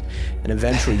place. And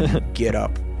eventually you get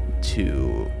up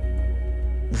to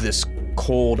this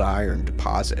cold iron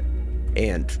deposit,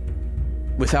 and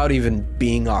without even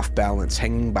being off balance,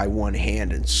 hanging by one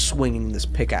hand and swinging this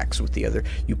pickaxe with the other,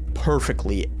 you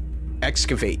perfectly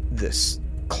excavate this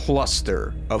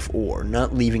cluster of ore,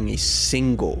 not leaving a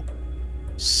single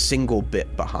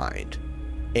bit behind.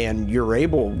 And you're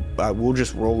able, we'll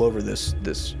just roll over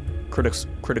this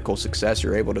critical success.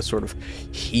 You're able to sort of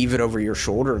heave it over your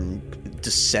shoulder and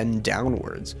descend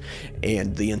downwards.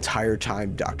 And the entire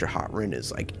time, Dr. Hotrin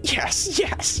is like, yes.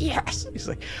 He's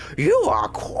like, you are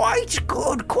quite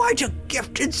good, quite a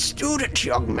gifted student,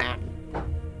 young man.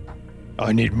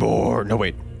 I need more. No,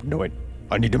 wait.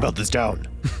 I need to melt this down.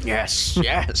 Yes,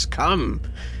 come.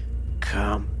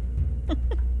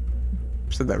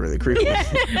 Said that really creepy.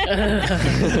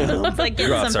 It's like getting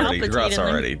Groth's some already, Palpatine Groth's in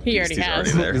there. already, He already he's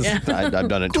has. already there. Yeah. I've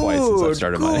done it twice since I've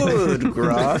started my... Good,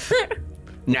 Groth.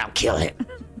 Now kill it.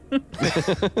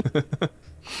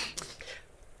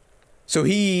 So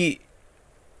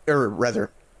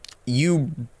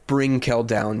you bring Kel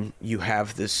down. You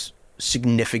have this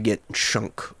significant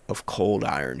chunk of cold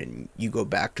iron, and you go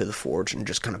back to the forge and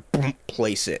just kind of boom,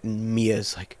 place it. And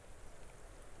Mia's like,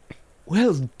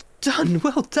 well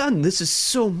done. This is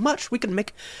so much. We can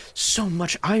make so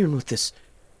much iron with this.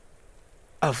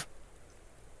 Of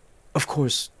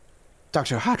course,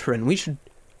 Dr. Hotrin, we should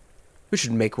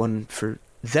make one for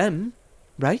them,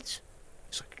 right?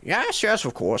 He's like, yes,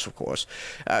 of course.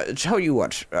 Tell you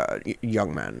what,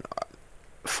 young man,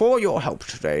 for your help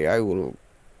today, I will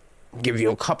give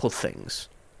you a couple things.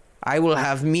 I will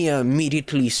have Mia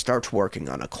immediately start working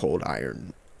on a cold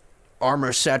iron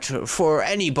armor set for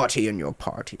anybody in your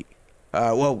party.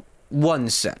 Well, one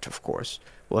set, of course.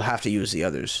 We'll have to use the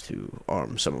others to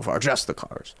arm some of our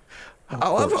Justicars.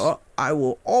 However, I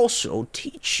will also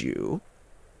teach you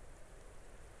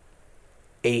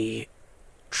a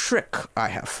trick I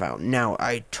have found. Now,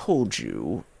 I told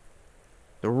you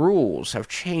the rules have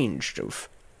changed of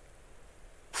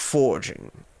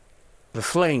forging. The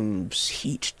flames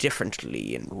heat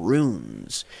differently, and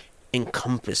runes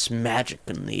encompass magic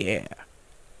in the air.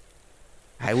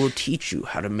 I will teach you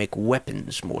how to make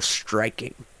weapons more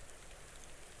striking.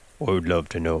 I would love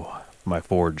to know. My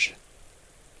forge.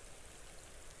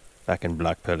 Back in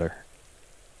Black Pillar.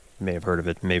 You may have heard of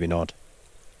it, maybe not.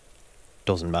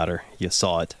 Doesn't matter. You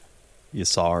saw it. You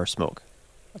saw our smoke.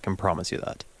 I can promise you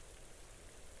that.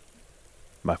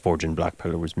 My forge in Black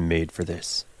Pillar was made for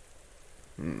this.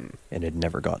 And it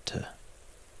never got to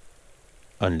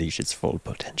unleash its full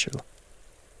potential.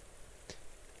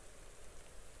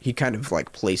 He kind of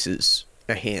like places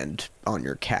a hand on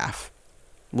your calf.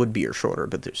 Would be your shoulder,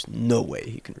 but there's no way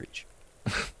he can reach.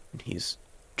 And he's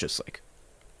just like,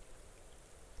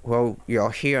 well,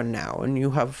 you're here now and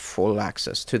you have full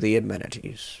access to the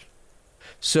amenities.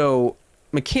 So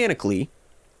mechanically,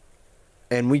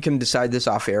 and we can decide this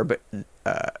off air, but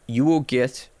you will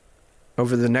get,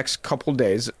 over the next couple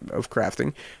days of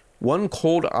crafting, one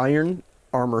cold iron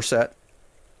armor set.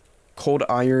 Cold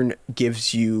iron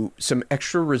gives you some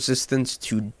extra resistance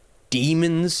to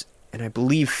demons and I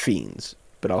believe fiends,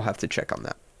 but I'll have to check on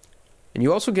that. And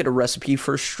you also get a recipe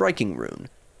for a striking rune.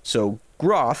 So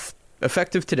Groth,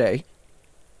 effective today,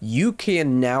 you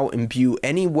can now imbue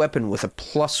any weapon with a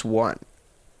 +1.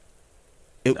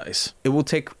 Nice. It will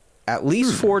take at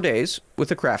least 4 days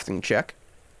with a crafting check.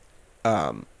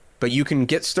 But you can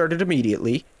get started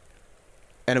immediately.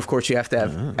 And of course you have to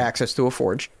have access to a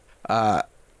forge.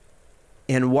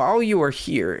 And while you are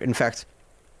here, in fact,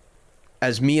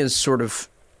 as Mia's sort of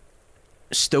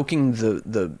stoking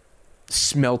the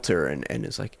smelter and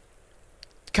is like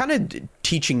kind of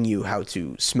teaching you how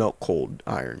to smelt cold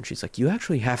iron, she's like, you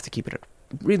actually have to keep it at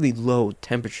really low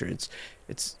temperature.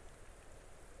 It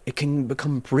can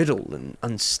become brittle and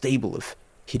unstable if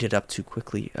heated up too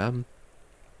quickly.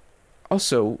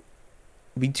 Also,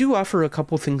 we do offer a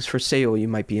couple things for sale you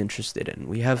might be interested in.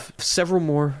 We have several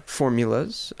more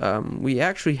formulas. We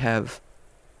actually have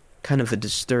kind of a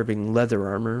disturbing leather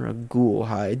armor, a ghoul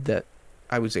hide that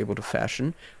I was able to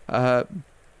fashion.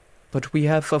 But we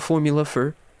have a formula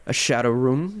for a shadow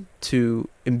room to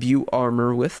imbue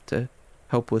armor with to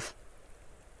help with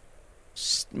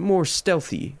more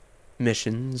stealthy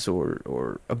missions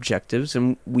or objectives.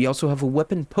 And we also have a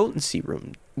weapon potency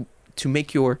room to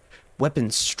make your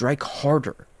weapons strike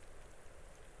harder.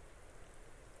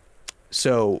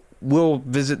 So we'll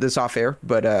visit this off air,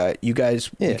 but you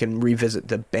guys we can revisit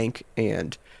the bank,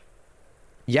 and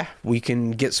yeah, we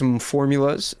can get some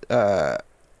formulas.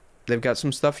 They've got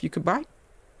some stuff you could buy.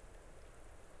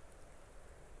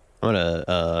 I'm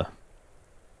gonna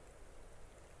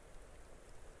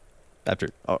after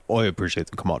I appreciate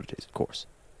the commodities, of course.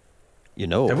 You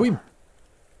know, Have we?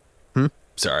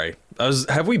 Sorry,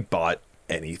 have we bought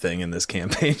anything in this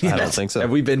campaign yet? I don't think so.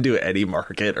 Have we been to any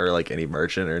market or like any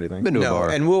merchant or anything? Been to a No, bar.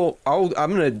 and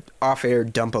I'm gonna off air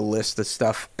dump a list of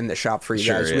stuff in the shop for you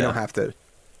Sure, guys. We yeah. don't have to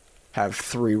have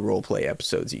 3 roleplay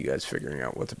episodes of you guys figuring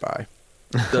out what to buy.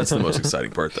 That's the most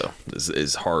exciting part, though.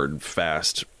 Is hard,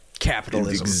 fast,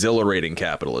 Capitalism. exhilarating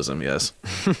capitalism. Yes.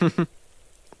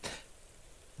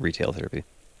 Retail therapy.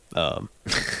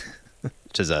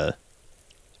 Which is a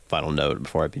final note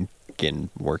before I begin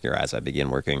working, or as I begin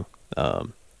working.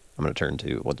 I'm gonna turn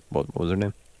to what was her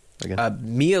name again?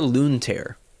 Mia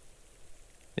Loontear.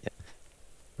 I'm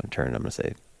gonna turn and I'm gonna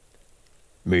say,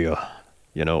 Mia,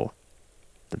 you know,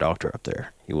 the doctor up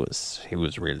there, he was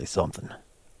really something.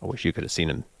 I wish you could have seen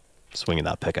him swinging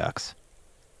that pickaxe.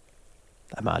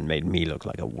 That man made me look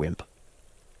like a wimp.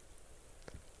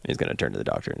 He's gonna turn to the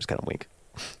doctor and just kind of wink.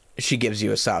 She gives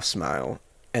you a soft smile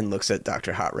and looks at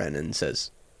Dr. Hotren and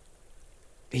says,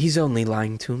 "He's only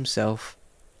lying to himself."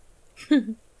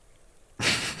 And,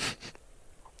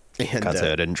 Can't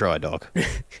say I didn't try, Doc.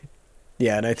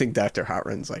 yeah, and I think Dr.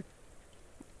 Hotren's like,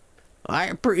 I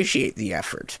appreciate the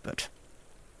effort, but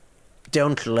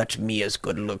don't let Mia's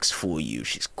good looks fool you.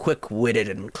 She's quick-witted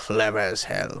and clever as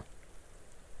hell.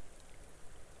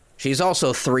 She's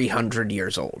also 300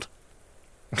 years old.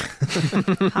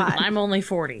 I'm only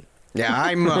 40. "Yeah,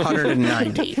 I'm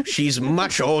 190. She's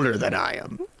much older than I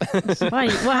am.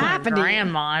 What happened to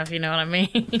Grandma, if you know what I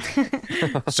mean?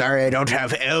 Sorry I don't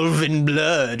have elven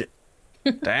blood.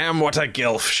 Damn, what a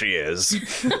gilf she is.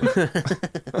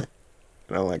 I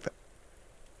don't like that."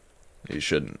 You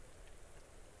shouldn't.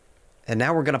 And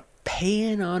now we're gonna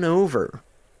pan on over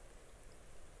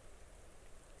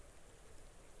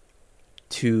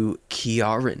to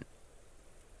Kiaran.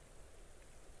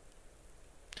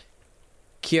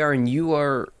 Kiaran, you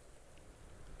are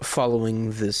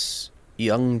following this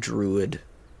young druid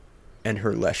and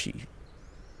her Leshy.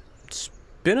 It's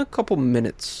been a couple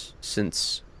minutes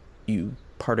since you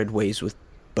parted ways with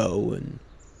Bo and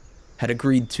had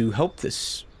agreed to help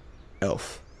this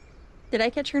elf. Did I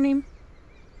catch her name?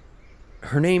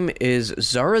 Her name is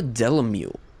Zara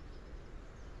Delamule.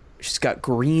 She's got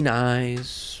green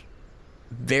eyes,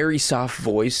 very soft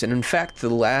voice, and in fact, the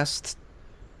last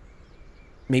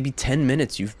maybe 10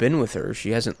 minutes you've been with her,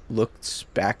 she hasn't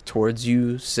looked back towards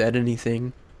you, said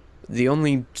anything. The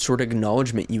only sort of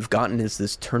acknowledgement you've gotten is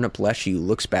this turnip Leshy who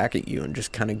looks back at you and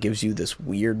just kind of gives you this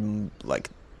weird, like,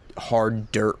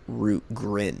 hard dirt root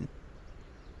grin.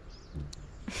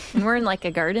 And we're in like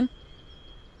a garden.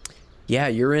 Yeah,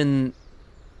 you're in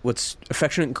what's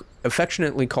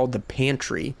affectionately called the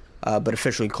pantry, but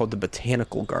officially called the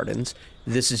Botanical Gardens.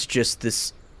 This is just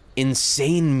this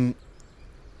insane,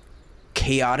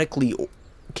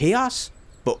 chaos,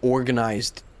 but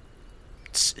organized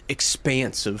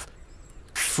expanse of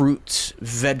fruits,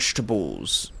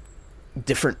 vegetables,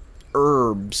 different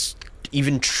herbs,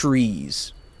 even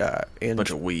trees, and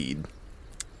Bunch of weed.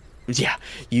 yeah,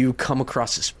 you come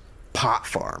across this pot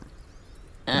farm.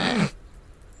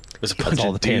 There's a bunch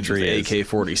all of the dudes with pantry is.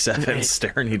 AK-47s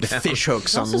staring you down. Fish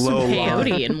hooks on Also low some line.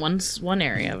 peyote in one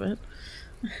area of it.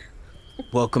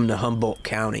 Welcome to Humboldt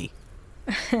County.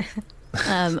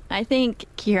 I think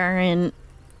Kiaran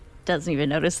doesn't even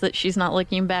notice that she's not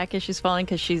looking back as she's falling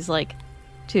because she's like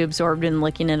too absorbed in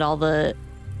looking at all the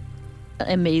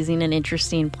amazing and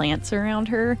interesting plants around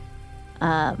her.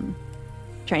 Trying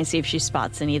to see if she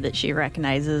spots any that she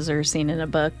recognizes or seen in a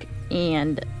book,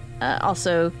 and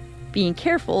also being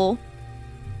careful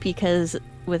because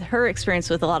with her experience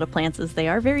with a lot of plants is they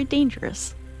are very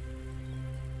dangerous.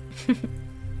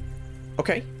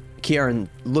 Okay. Kiaran,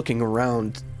 looking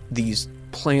around these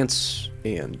plants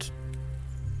and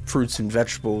fruits and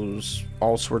vegetables,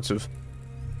 all sorts of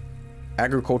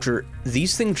agriculture,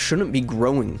 these things shouldn't be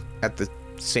growing at the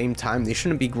same time. They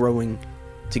shouldn't be growing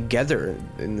together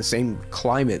in the same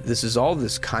climate. This is all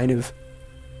this kind of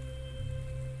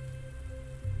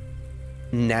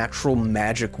natural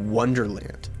magic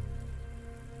wonderland.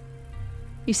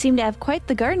 You seem to have quite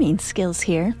the gardening skills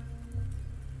here.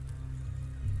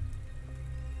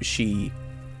 She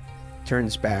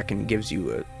turns back and gives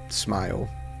you a smile,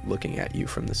 looking at you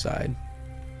from the side,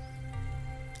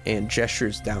 and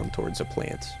gestures down towards a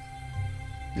plant.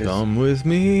 Come with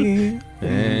me,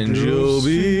 and you'll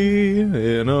be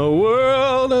in a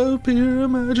world of pure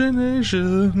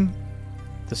imagination.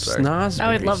 The snozberries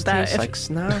I would love that taste if- like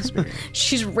snozberries.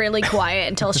 She's really quiet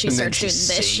until she And then starts she doing this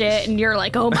sings. shit, and you're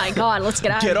like, "Oh my god, let's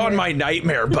get out Get of here." on my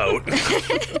nightmare boat.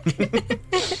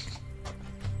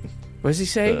 What does he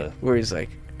say? Where he's like,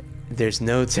 "There's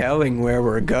no telling where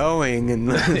we're going,"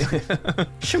 and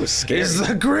shit was scary. Is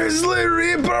the Grizzly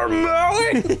Reaper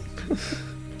mowing?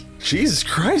 Jesus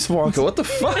Christ, Wonka, what the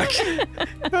fuck?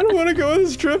 I don't want to go on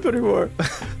this trip anymore.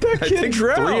 That I kid think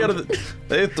drowned.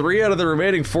 three out of the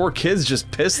remaining 4 kids just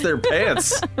pissed their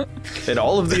pants. And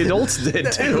all of the adults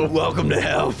did too. Welcome to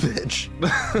hell, bitch.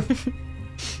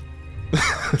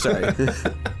 Sorry.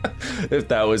 If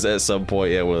that was at some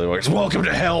point, yeah, where they're like, welcome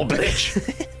to hell,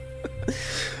 bitch.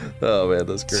 Oh man,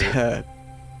 that's great.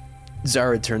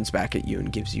 Zara turns back at you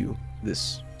and gives you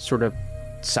this sort of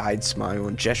side smile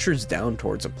and gestures down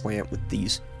towards a plant with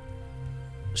these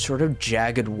sort of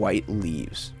jagged white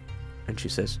leaves. And she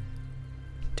says,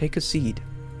 "Take a seed."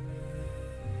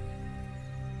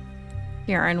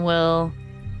 Yaron will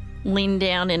lean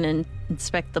down and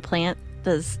inspect the plant.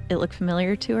 Does it look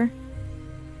familiar to her?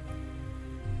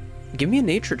 Give me a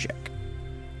nature check.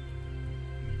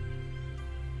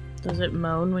 Does it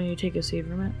moan when you take a seed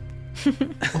from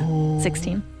it?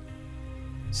 16.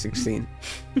 16.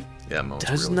 Yeah, most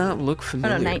Does really not good. look Oh,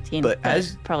 familiar. no, 19. But But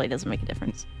as probably doesn't make a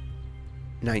difference.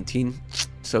 19,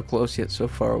 so close yet so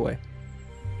far away.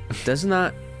 Does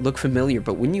not look familiar,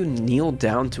 but when you kneel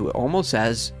down to it, almost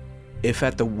as if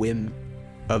at the whim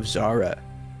of Zara,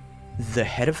 the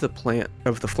head of the plant,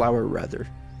 of the flower rather,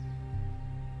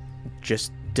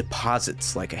 just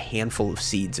deposits like a handful of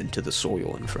seeds into the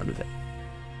soil in front of it.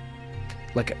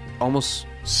 Like almost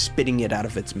spitting it out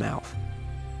of its mouth.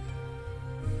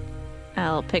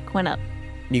 I'll pick one up.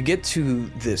 You get to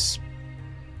this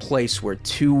place where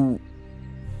 2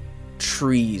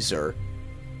 trees are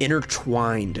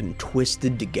intertwined and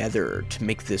twisted together to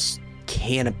make this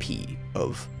canopy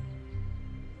of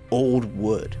old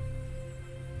wood.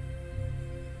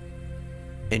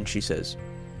 And she says,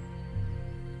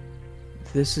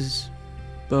 "This is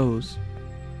Bose.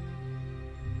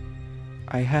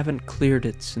 I haven't cleared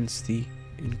it since the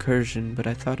incursion, but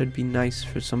I thought it'd be nice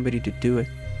for somebody to do it.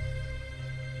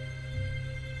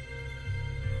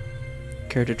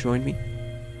 Care to join me?"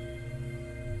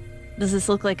 Does this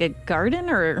look like a garden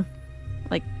or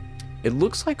like... It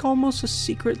looks like almost a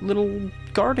secret little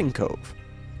garden cove.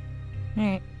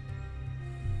 Alright.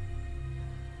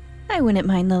 I wouldn't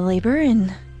mind the labor,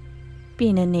 and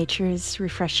being in nature is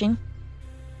refreshing.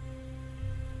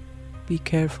 Be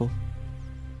careful.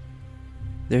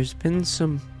 There's been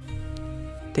some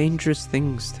dangerous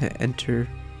things to enter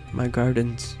my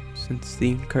gardens since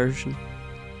the incursion.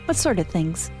 What sort of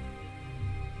things?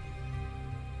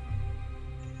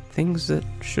 Things that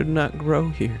should not grow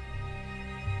here.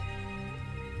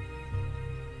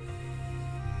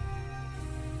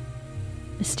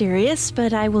 Mysterious,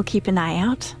 but I will keep an eye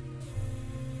out.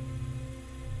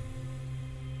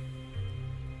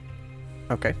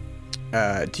 Okay.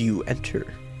 Do you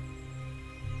enter?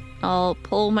 I'll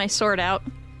pull my sword out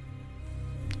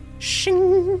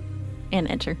Shing! and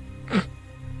enter.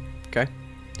 Okay.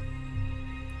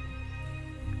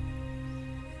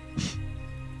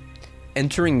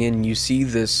 Entering in, you see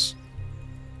this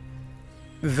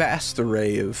vast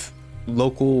array of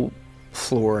local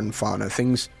flora and fauna.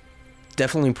 Things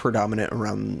definitely predominant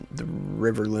around the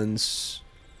Riverlands.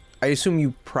 I assume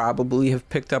you probably have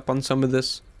picked up on some of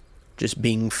this, just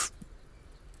being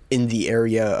in the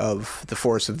area of the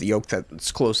Forest of the Oak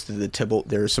that's close to the Tybalt.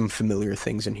 There are some familiar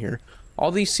things in here.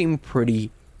 All these seem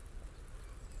pretty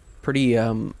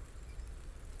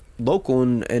local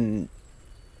and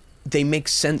they make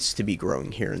sense to be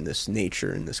growing here in this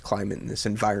nature, in this climate, in this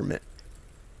environment.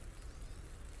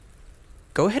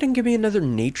 Go ahead and give me another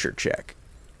nature check.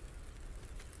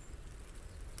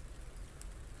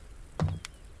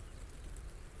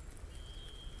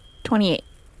 $28.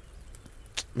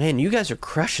 Man, you guys are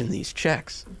crushing these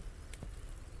checks.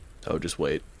 Oh, just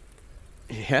wait.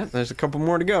 Yeah, there's a couple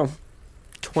more to go.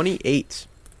 28.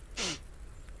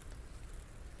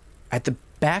 At the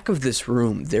back of this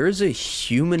room, there is a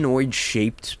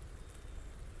humanoid-shaped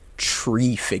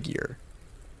tree figure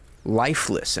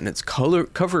lifeless, and it's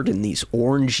covered in these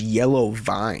orange-yellow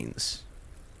vines.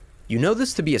 You know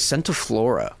this to be a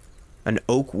centiflora, an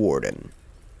oak warden.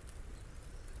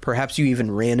 Perhaps you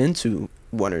even ran into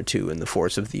one or two in the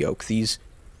forest of the oak. These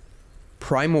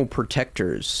primal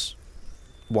protectors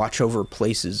watch over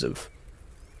places of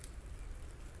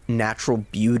natural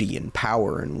beauty and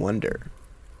power and wonder.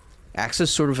 Acts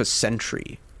as sort of a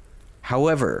sentry.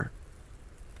 However,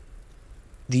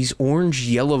 these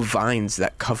orange-yellow vines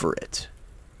that cover it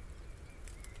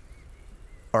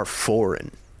are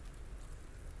foreign.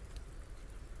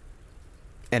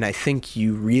 And I think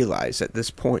you realize at this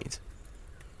point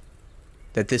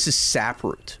that this is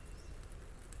saproot,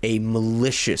 a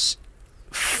malicious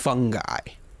fungi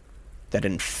that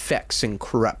infects and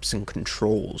corrupts and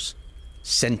controls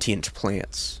sentient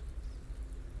plants.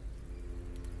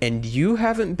 And you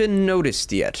haven't been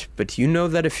noticed yet, but you know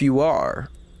that if you are,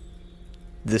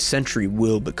 the sentry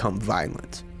will become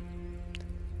violent.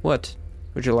 What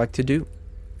would you like to do?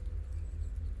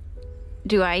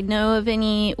 Do I know of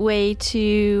any way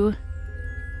to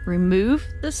remove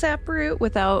the saproot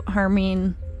without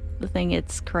harming the thing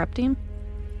it's corrupting?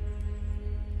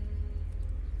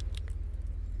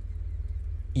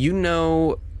 You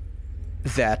know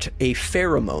that a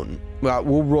pheromone, well,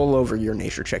 we'll roll over your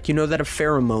nature check. You know that a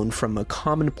pheromone from a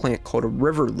common plant called a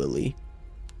river lily,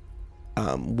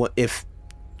 if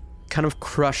kind of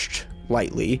crushed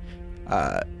lightly,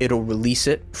 it'll release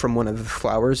it from one of the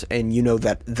flowers, and you know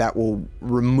that will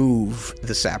remove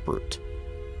the saproot.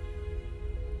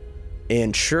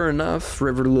 And sure enough,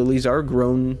 river lilies are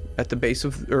grown at the base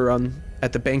of, or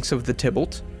at the banks of the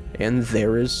Tybalt, and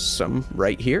there is some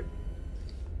right here.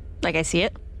 Like I see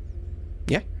it?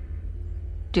 Yeah.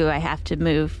 Do I have to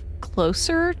move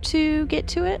closer to get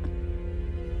to it?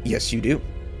 Yes, you do.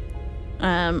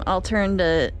 I'll turn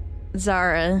to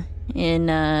Zara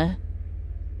and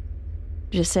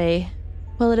just say,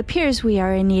 well, it appears we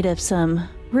are in need of some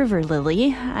river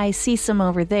lily. I see some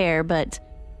over there, but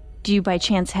do you by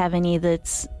chance have any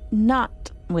that's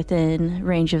not within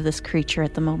range of this creature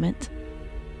at the moment?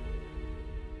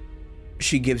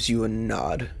 She gives you a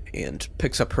nod and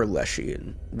picks up her leshy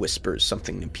and whispers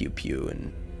something to Pew Pew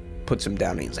and puts him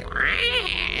down, and he's like,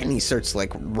 and he starts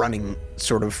like running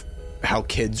sort of how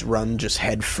kids run, just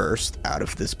head first out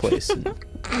of this place. And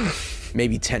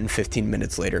maybe 10-15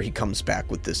 minutes later he comes back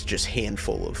with this just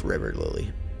handful of river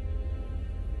lily.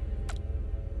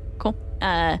 Cool.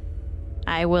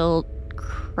 I will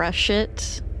crush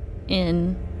it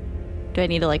in. Do I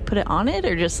need to like put it on it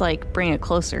or just like bring it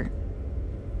closer?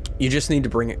 You just need to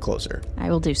bring it closer.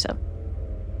 I will do so.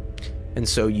 And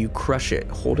so you crush it,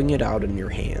 holding it out in your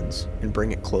hands, and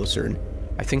bring it closer. And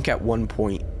I think at one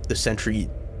point the sentry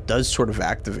does sort of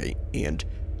activate and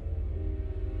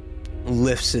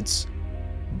lifts its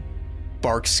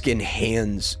barkskin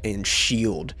hands and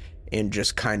shield and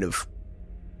just kind of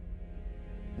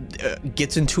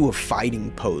gets into a fighting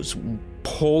pose,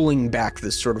 pulling back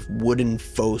this sort of wooden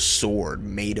faux sword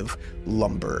made of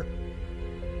lumber.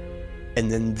 And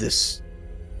then this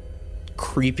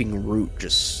creeping root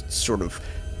just sort of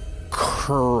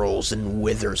curls and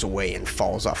withers away and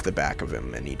falls off the back of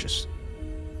him, and he just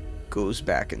goes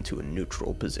back into a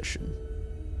neutral position.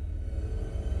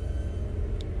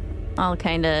 I'll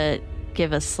kind of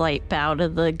give a slight bow to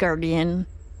the guardian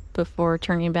before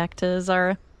turning back to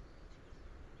Zara.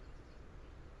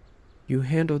 You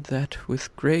handled that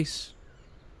with grace.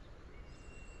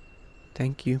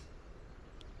 Thank you.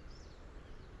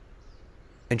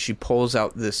 And she pulls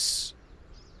out this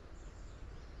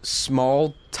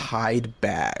small tied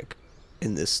bag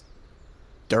in this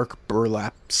dark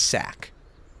burlap sack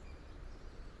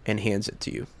and hands it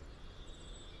to you.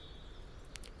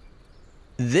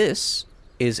 This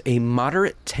is a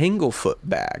moderate tanglefoot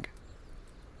bag.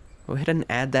 Go ahead and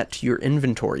add that to your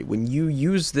inventory. When you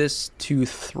use this to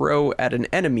throw at an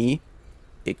enemy,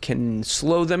 it can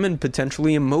slow them and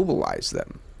potentially immobilize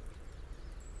them.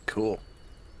 Cool.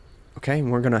 Okay,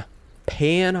 and we're gonna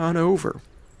pan on over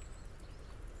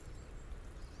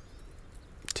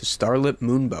to Starlit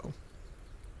Moonbow.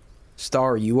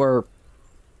 Star, you are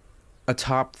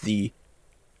atop the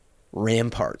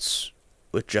ramparts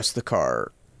with just the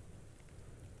car.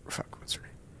 Fuck, what's her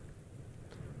name?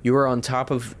 You are on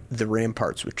top of the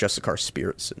ramparts with Jessica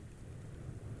Spiritson.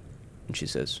 And she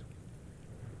says,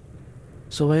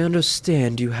 so I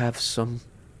understand you have some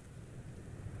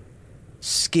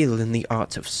skill in the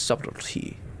art of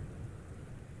subtlety.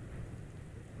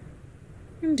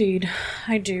 Indeed,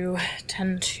 I do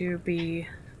tend to be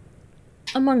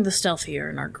among the stealthier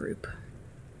in our group.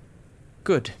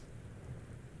 Good.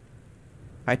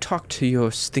 I talked to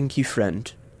your stinky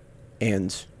friend,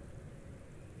 and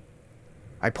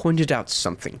I pointed out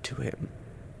something to him.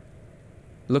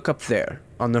 Look up there,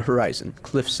 on the horizon,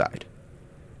 cliffside.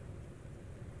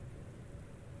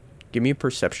 Give me a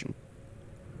perception.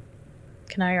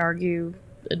 Can I argue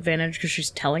advantage because she's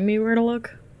telling me where to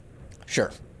look?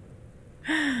 Sure.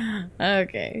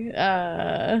 Okay.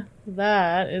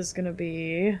 That is gonna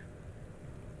be...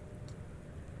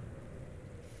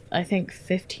 I think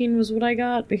 15 was what I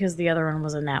got, because the other one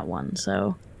was a nat 1,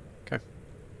 so... Okay.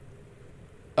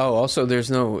 Oh, also, there's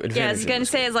no advantage. Yeah, I was gonna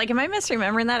say, am I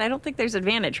misremembering that? I don't think there's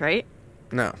advantage, right?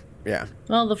 No, yeah.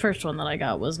 Well, the first one that I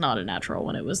got was not a natural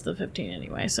one. It was the 15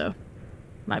 anyway, so...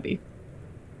 Might be.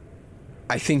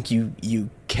 I think you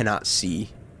cannot see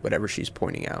whatever she's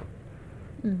pointing out.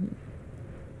 Mm-hmm.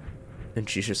 And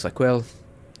she's just like, well,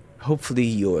 hopefully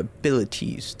your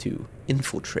abilities to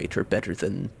infiltrate are better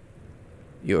than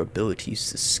your abilities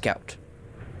to scout.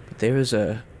 But there is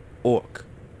a orc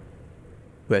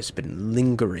who has been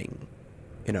lingering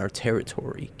in our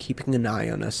territory, keeping an eye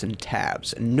on us in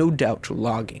tabs, and no doubt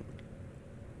logging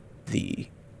the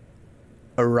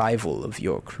arrival of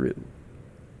your crew.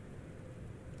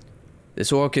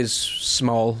 This orc is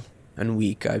small and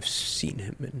weak. I've seen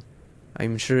him, and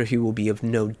I'm sure he will be of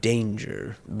no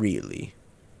danger, really.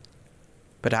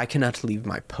 But I cannot leave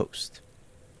my post.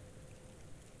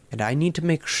 And I need to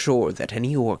make sure that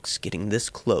any orcs getting this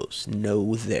close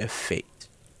know their fate.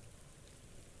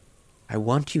 I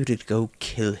want you to go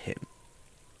kill him.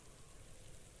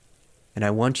 And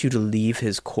I want you to leave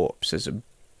his corpse as a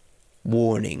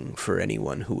warning for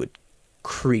anyone who would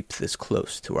creep this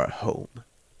close to our home.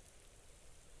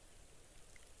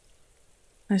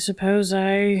 I suppose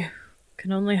I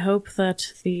can only hope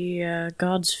that the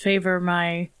gods favor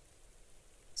my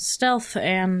stealth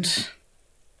and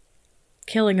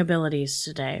killing abilities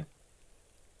today.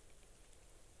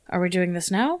 Are we doing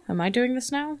this now? Am I doing this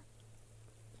now?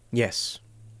 Yes.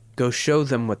 Go show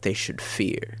them what they should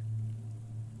fear.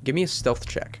 Give me a stealth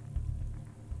check.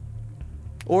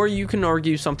 Or you can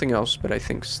argue something else, but I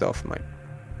think stealth might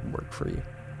work for you.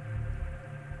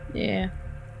 Yeah.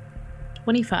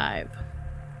 25.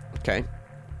 Okay.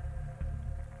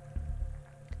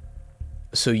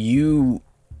 So you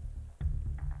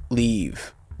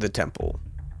leave the temple,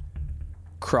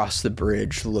 cross the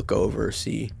bridge, look over,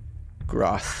 see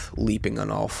Groth leaping on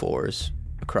all fours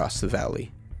across the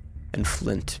valley, and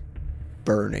Flint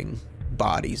burning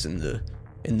bodies in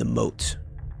the moat.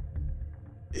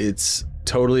 It's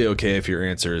totally okay if your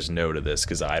answer is no to this,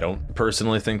 because I don't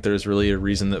personally think there's really a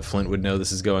reason that Flint would know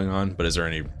this is going on, but is there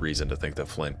any reason to think that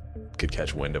Flint could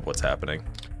catch wind of what's happening?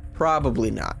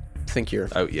 Probably not. I think you're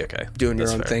okay. doing your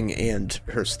That's own fair. thing, and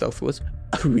her stealth was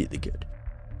really good.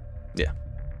 Yeah.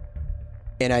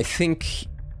 And I think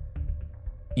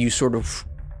you sort of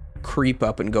creep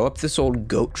up and go up this old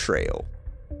goat trail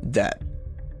that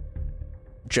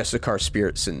Jessica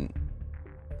Spiritson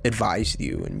advised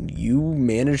you, and you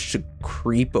manage to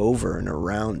creep over and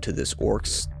around to this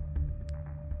orc's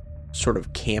sort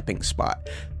of camping spot.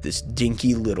 This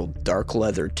dinky little dark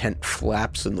leather tent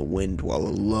flaps in the wind while a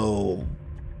low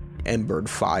embered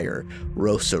fire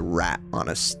roasts a rat on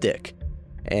a stick.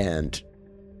 And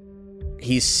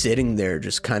he's sitting there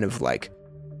just kind of like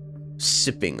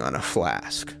sipping on a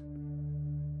flask.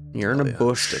 You're in a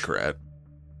bush. Stick rat.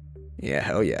 Yeah,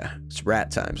 hell yeah. It's rat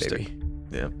time, baby.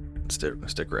 Yeah,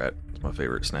 stick rat. It's my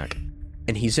favorite snack.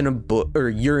 And he's in a bush, or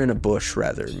you're in a bush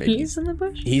rather. Maybe. He's in the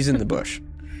bush? He's in the bush.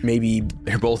 Maybe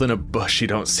You're both in a bush. You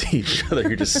don't see each other.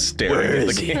 You're just staring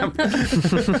at the camp.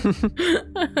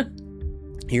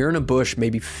 you're in a bush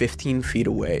maybe 15 feet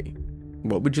away.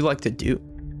 What would you like to do?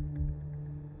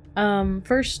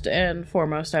 First and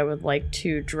foremost, I would like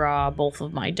to draw both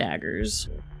of my daggers.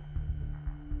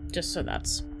 Just so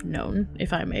that's known,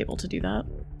 if I'm able to do that.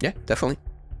 Yeah, definitely.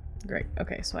 Great.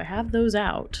 Okay, so I have those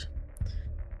out.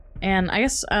 And I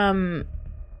guess, in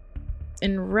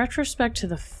retrospect to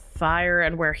the fire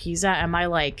and where he's at, am I,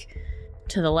 like,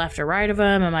 to the left or right of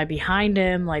him? Am I behind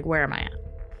him? Like, where am I at?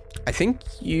 I think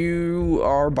you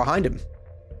are behind him.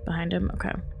 Behind him?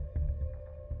 Okay.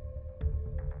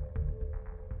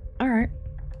 Alright.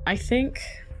 I think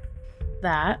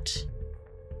that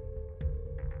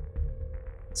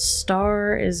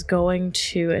Star is going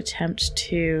to attempt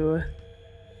to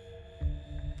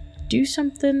do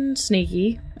something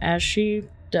sneaky, as she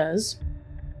does.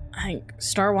 I think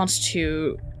Star wants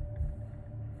to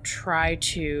try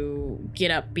to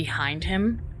get up behind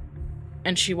him,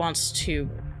 and she wants to,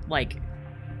 like,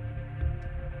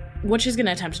 what she's going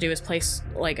to attempt to do is place,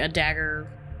 like, a dagger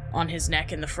on his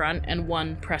neck in the front and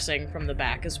one pressing from the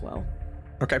back as well.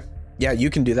 Okay. Yeah, you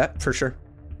can do that for sure.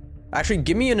 Actually,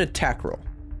 give me an attack roll.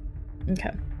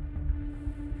 Okay.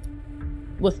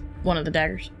 With one of the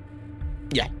daggers.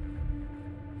 Yeah.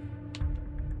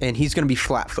 And he's going to be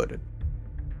flat-footed.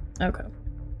 Okay.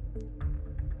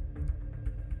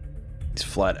 He's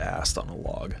flat-assed on a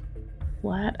log.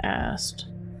 Flat-assed.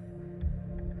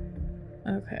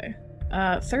 Okay.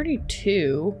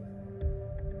 32.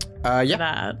 Yeah.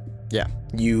 That. Yeah.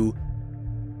 You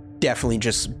definitely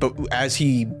just... But as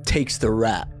he takes the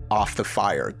rat off the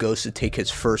fire, goes to take his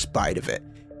first bite of it,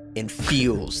 and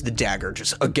feels the dagger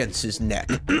just against his neck.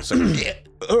 It's like,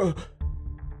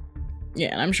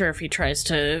 Yeah, and I'm sure if he tries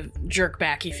to jerk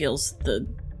back, he feels the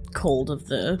cold of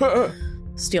the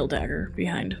steel dagger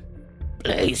behind.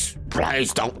 Please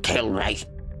don't kill me.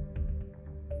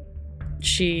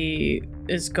 She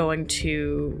is going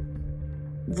to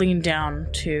lean down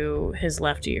to his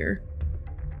left ear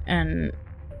and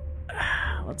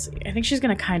let's see. I think she's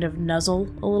going to kind of nuzzle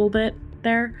a little bit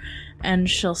there, and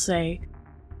she'll say,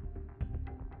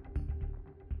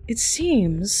 "It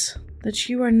seems that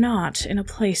you are not in a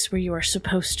place where you are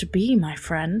supposed to be, my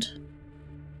friend.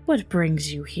 What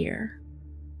brings you here?"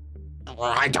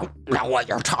 Well, I don't know what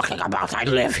you're talking about. I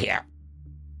live here.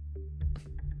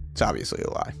 it's obviously a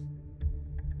lie.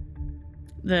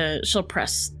 She'll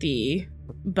press the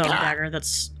bone dagger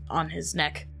that's on his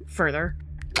neck further.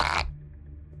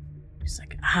 He's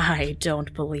like, "I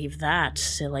don't believe that,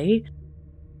 silly.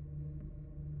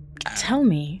 Tell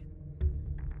me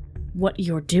what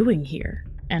you're doing here."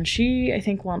 And she, I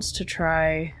think, wants to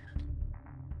try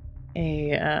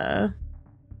a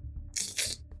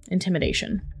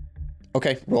intimidation.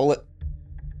 Okay, roll it.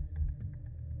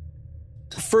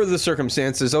 For the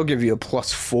circumstances, I'll give you a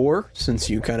 +4 since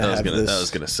you kind of have this I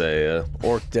was gonna say,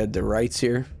 orc dead to rights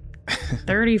here.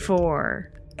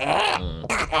 34. Oh,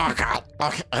 God.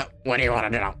 Okay. What do you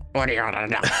want to know? What do you want to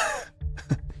know?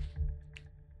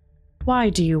 Why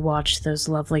do you watch those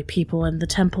lovely people in the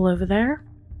temple over there?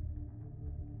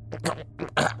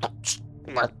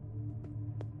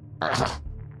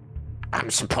 I'm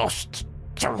supposed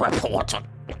to report on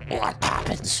what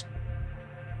happens.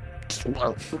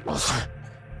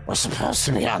 We're supposed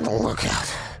to be on the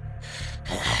lookout.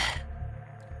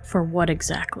 For what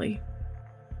exactly?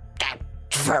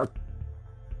 For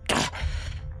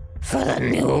the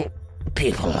new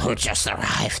people who just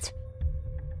arrived.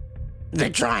 The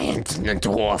giant and the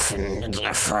dwarf and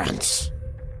their friends.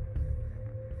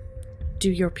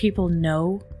 Do your people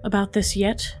know about this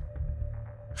yet?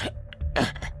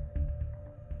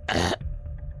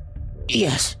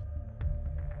 Yes.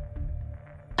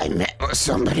 I met with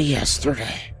somebody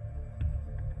yesterday.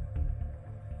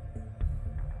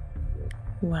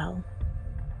 Well,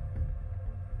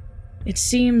 it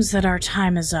seems that our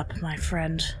time is up, my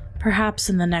friend. Perhaps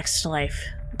in the next life,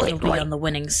 you'll be on the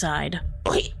winning side.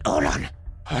 Wait, hold on.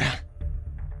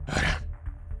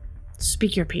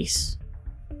 Speak your piece.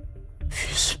 If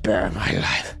you spare my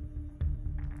life,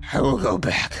 I will go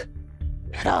back,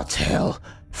 and I'll tell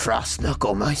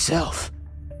Frostknuckle myself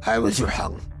I was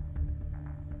wrong.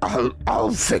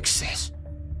 I'll fix this.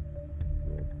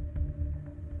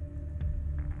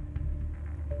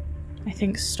 I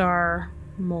think Star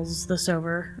mulls this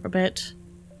over a bit.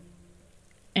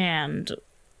 And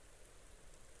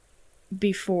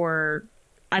before...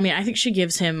 I think she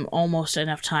gives him almost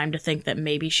enough time to think that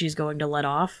maybe she's going to let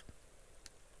off.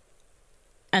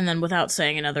 And then without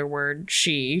saying another word,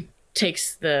 she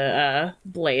takes the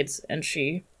blades and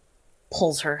she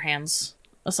pulls her hands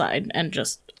aside and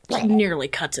just nearly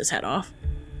cuts his head off.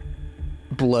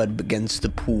 Blood begins to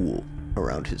pool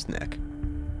around his neck.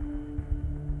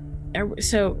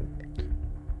 So,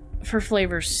 for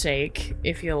flavor's sake,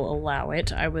 if you'll allow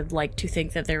it, I would like to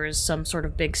think that there is some sort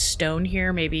of big stone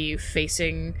here, maybe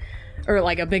facing, or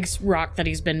like a big rock that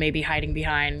he's been maybe hiding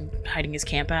his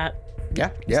camp at.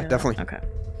 Yeah, definitely. Okay.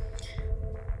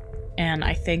 And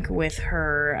I think with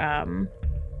her,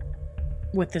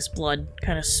 with this blood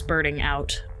kind of spurting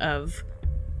out of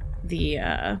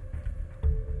the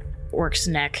orc's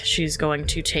neck, she's going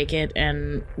to take it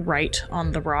and write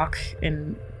on the rock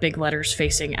in big letters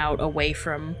facing out away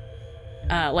from,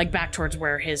 like back towards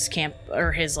where his camp,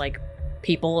 or his, like,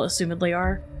 people assumedly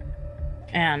are.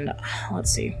 And,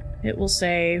 let's see, it will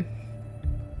say...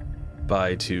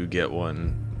 buy two, get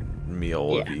one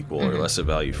meal of equal or lesser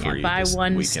value free. Buy this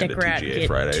one weekend stick at rat, TGA get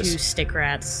Fridays. 2 stick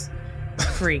rats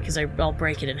free, because I'll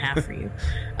break it in half for you.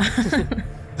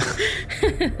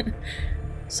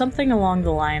 Something along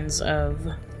the lines of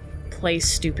play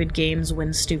stupid games,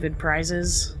 win stupid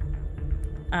prizes.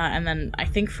 And then I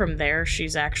think from there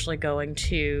she's actually going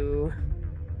to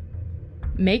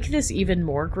make this even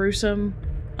more gruesome.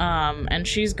 And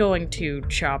she's going to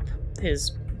chop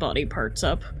his body parts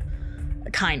up.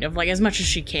 Kind of, like, as much as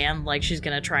she can. Like, she's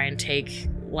gonna try and take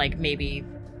like maybe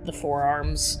the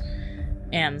forearms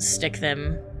and stick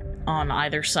them on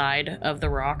either side of the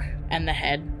rock and the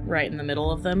head right in the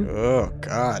middle of them. Oh,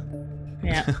 God.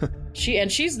 Yeah.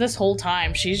 She's this whole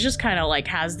time, she's just kind of like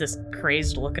has this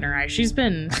crazed look in her eye. She's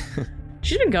been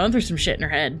going through some shit in her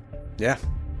head. Yeah.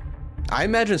 I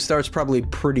imagine Star's probably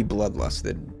pretty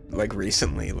bloodlusted, like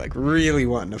recently, like really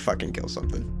wanting to fucking kill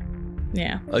something.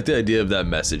 Yeah. I like the idea of that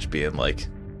message being like,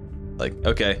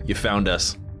 okay, you found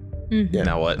us. Mm-hmm.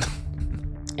 Now what?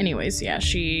 Anyways, yeah,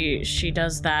 she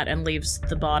does that and leaves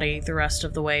the body the rest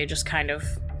of the way, just kind of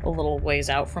a little ways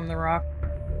out from the rock.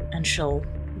 And she'll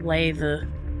lay the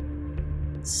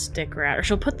stick rat, or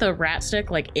she'll put the rat stick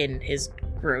like in his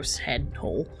gross head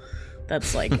hole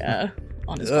that's like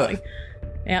on his body.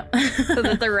 Yeah. So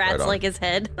that the rat's Right on. like his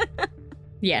head.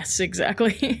 Yes,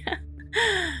 exactly.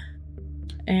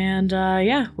 And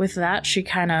yeah, with that, she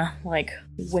kind of like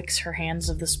wicks her hands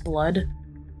of this blood.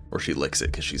 Or she licks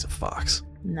it because she's a fox.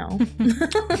 No.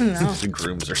 No. She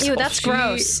grooms herself. Ew, that's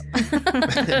gross.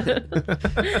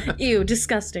 Ew,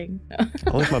 disgusting. I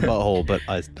like my butthole, but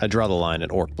I draw the line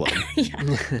at orc blood. Yeah.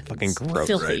 Fucking gross.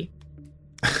 Filthy.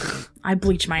 I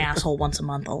bleach my asshole once a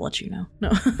month, I'll let you know.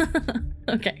 No.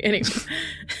 Okay, anyway.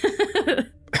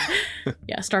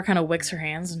 Yeah, Star kind of wicks her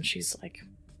hands and she's like...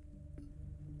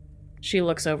 She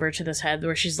looks over to this head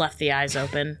where she's left the eyes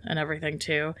open and everything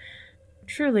too.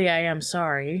 Truly, I am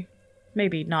sorry.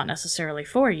 Maybe not necessarily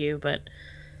for you, but...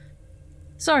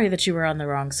 Sorry that you were on the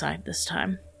wrong side this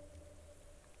time.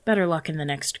 Better luck in the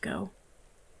next go.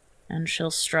 And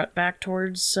she'll strut back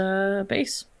towards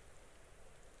base.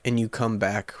 And you come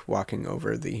back walking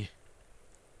over the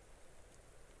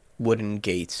wooden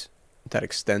gate that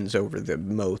extends over the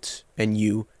moat, and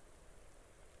you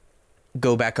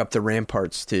go back up the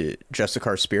ramparts to Jessica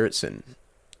Spiritson,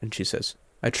 and she says,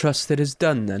 I trust that is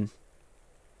done then.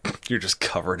 You're just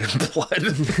covered in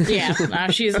blood.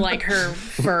 Yeah, she's like, her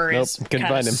fur is couldn't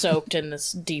kind find of him. soaked in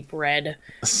this deep red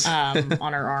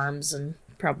on her arms and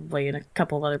probably in a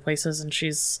couple of other places, and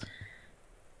she's...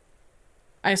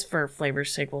 I guess for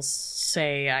flavor's sake, we'll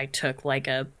say I took like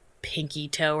a pinky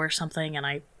toe or something and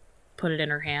I put it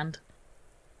in her hand.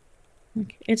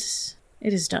 Like, it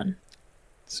is done.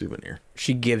 Souvenir.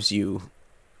 She gives you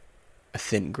a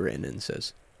thin grin and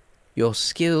says, your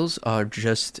skills are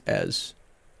just as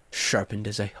sharpened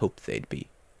as I hoped they'd be.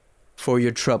 For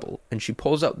your trouble. And she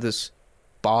pulls out this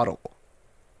bottle,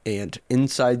 and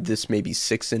inside this maybe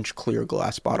 6-inch clear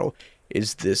glass bottle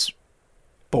is this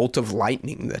bolt of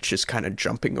lightning that's just kind of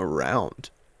jumping around.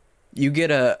 You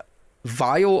get a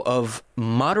vial of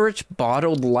moderate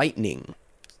bottled lightning.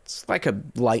 It's like a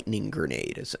lightning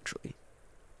grenade, essentially.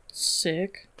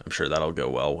 Sick. I'm sure that'll go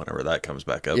well whenever that comes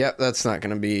back up. Yep, that's not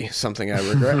going to be something I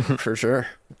regret, for sure.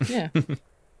 Yeah.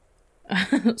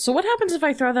 So what happens if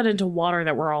I throw that into water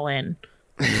that we're all in?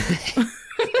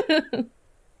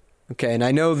 Okay, and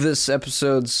I know this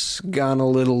episode's gone a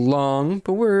little long,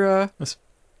 but we're That's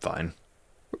fine.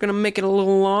 going to make it a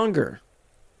little longer.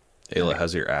 Ayla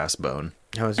has your ass bone.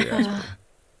 How's your ass?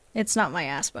 It's not my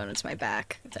ass bone, it's my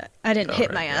back. I didn't hit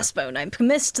right, my yeah. ass bone. I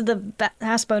missed the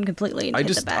ass bone completely and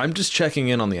hit the back. I'm just checking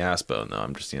in on the ass bone though.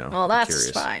 I'm just, well, that's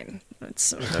curious. fine.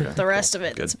 It's the rest of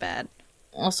it. Good. It's bad.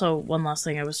 Also, one last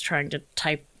thing, I was trying to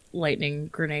type lightning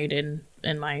grenade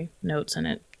in my notes and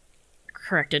it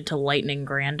corrected to lightning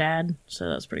granddad, so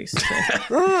that's pretty sick.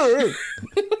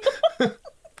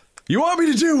 You want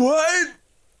me to do what?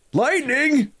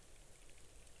 Lightning?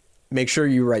 Make sure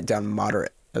you write down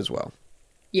moderate as well.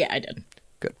 Yeah, I did.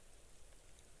 Good.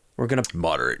 We're going to...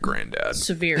 Moderate granddad.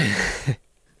 Severe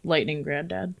lightning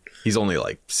granddad. He's only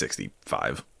like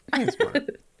 65. We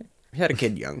had a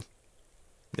kid young.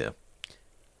 Yeah.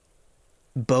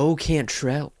 Bo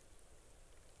Cantrell.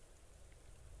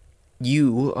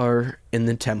 You are in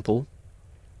the temple.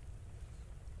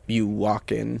 You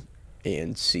walk in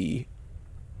and see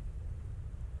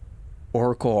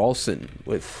Oracle Olsen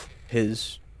with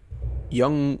his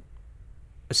young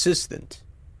assistant,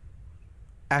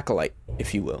 acolyte,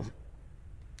 if you will.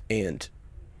 And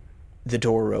the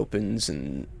door opens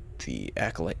and the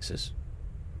acolyte says,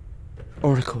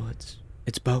 Oracle,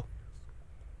 it's Bo.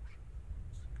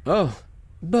 Oh,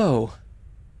 Bo.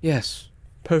 Yes,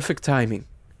 perfect timing.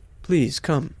 Please,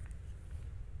 come.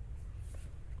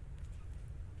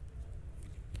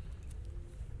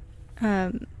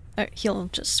 He'll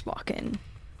just walk in.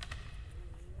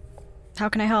 How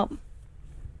can I help?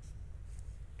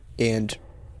 And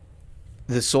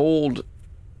this old,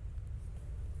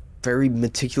 very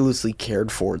meticulously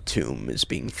cared for tomb is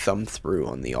being thumbed through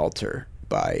on the altar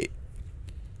by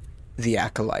the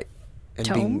acolyte. And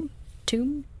Tome?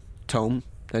 Tomb? Tome?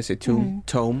 Did I say tomb?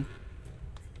 Tome.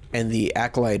 And the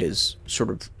acolyte is sort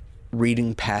of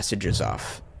reading passages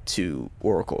off to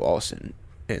Oracle Olsen,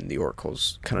 and the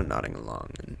Oracle's kind of nodding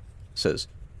along and says,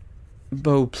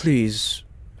 Bo, please,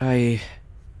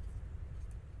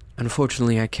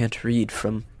 unfortunately I can't read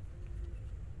from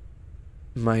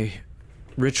my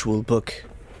ritual book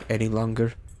any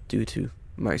longer due to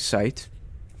my sight.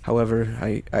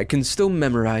 However, I can still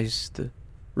memorize the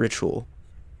ritual,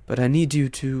 but I need you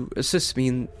to assist me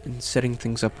in setting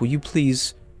things up. Will you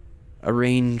please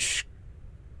arrange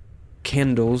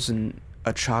candles and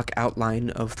a chalk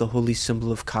outline of the holy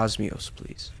symbol of Cosmios,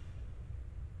 please?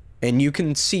 And you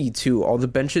can see, too, all the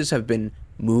benches have been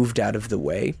moved out of the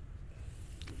way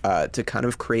to kind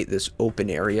of create this open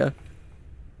area.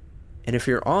 And if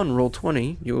you're on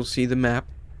Roll20, you will see the map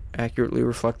accurately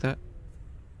reflect that.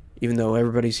 Even though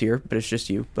everybody's here, but it's just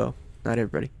you, Bo, not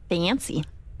everybody. Fancy.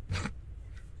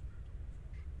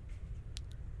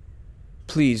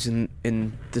 Please,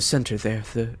 in the center there,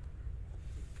 the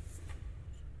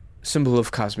symbol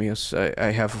of Cosmios.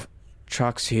 I have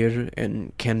chalks here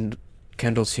and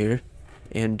candles here,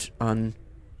 and on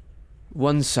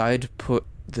one side put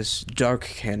this dark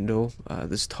candle,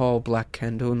 this tall black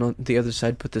candle, and on the other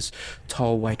side put this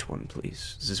tall white one,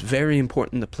 please. This is very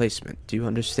important, the placement. Do you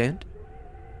understand?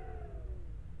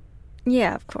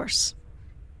 Yeah, of course.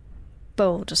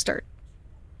 Bo will just start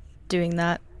doing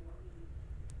that.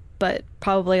 But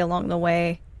probably along the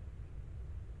way,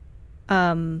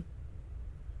 in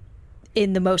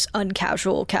the most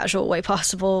casual way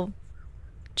possible,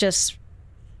 just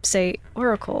say,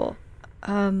 Oracle,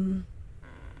 have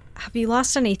you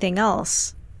lost anything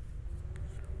else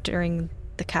during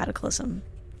the cataclysm?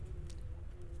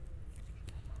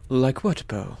 Like what,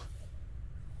 Bo?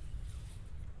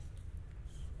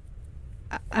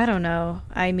 I don't know.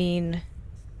 I mean,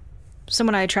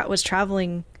 someone I'm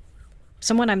traveling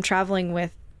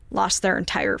with lost their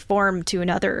entire form to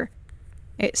another.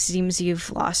 It seems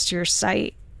you've lost your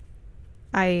sight.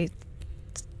 I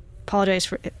apologize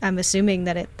for... I'm assuming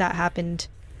that that happened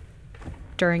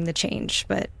during the change,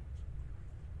 but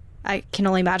I can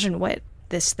only imagine what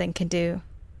this thing can do.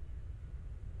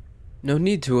 No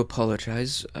need to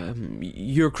apologize.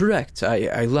 You're correct.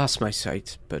 I lost my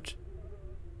sight, but...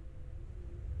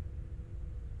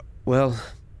 Well...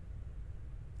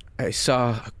 I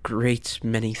saw a great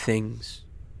many things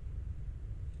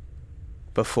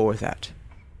before that.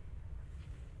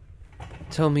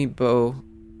 Tell me, Bo,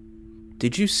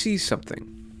 did you see something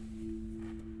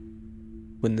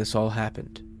when this all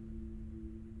happened?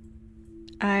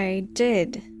 I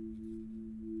did.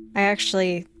 I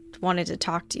actually wanted to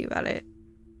talk to you about it.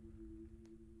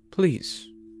 Please,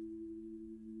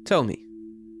 tell me.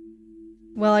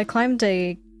 Well, I climbed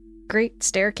a great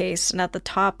staircase, and at the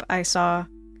top I saw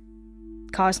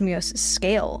Cosmios'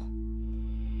 scale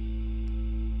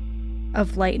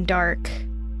of light and dark.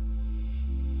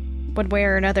 One way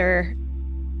or another,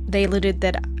 they alluded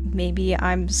that maybe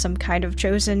I'm some kind of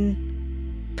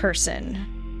chosen person.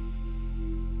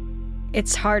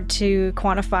 It's hard to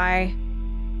quantify.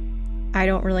 I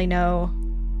don't really know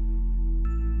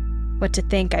what to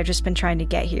think. I've just been trying to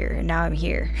get here, and now I'm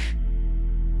here.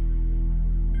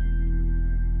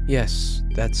 Yes,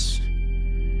 that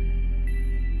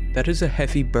is a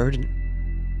heavy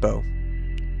burden, Bo.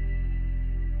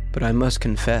 But I must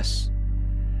confess,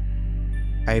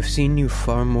 I have seen you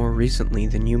far more recently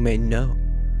than you may know.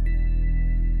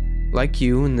 Like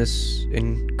you, when this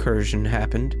incursion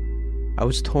happened, I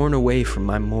was torn away from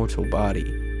my mortal body.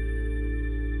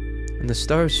 And the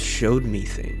stars showed me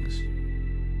things.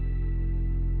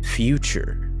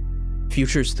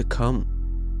 Futures to come,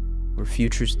 or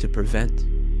futures to prevent.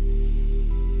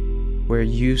 Where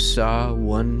you saw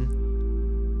one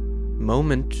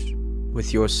moment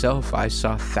with yourself, I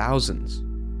saw thousands.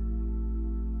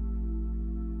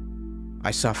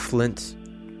 I saw Flint,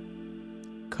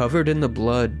 covered in the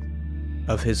blood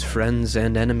of his friends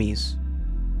and enemies,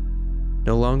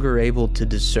 no longer able to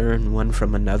discern one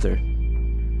from another.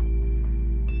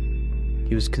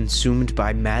 He was consumed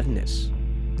by madness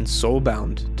and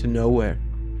soulbound to nowhere.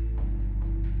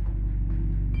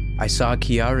 I saw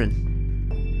Kiaran,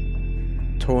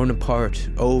 torn apart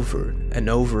over and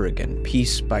over again,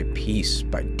 piece by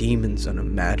demons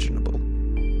unimaginable.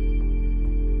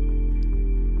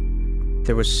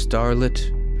 There was Starlet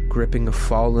gripping a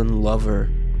fallen lover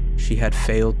she had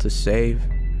failed to save.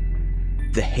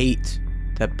 The hate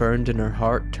that burned in her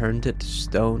heart turned it to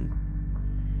stone.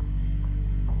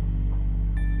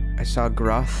 I saw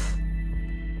Groth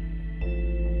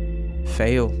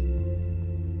fail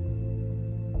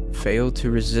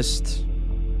to resist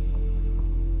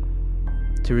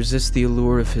the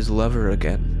allure of his lover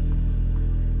again.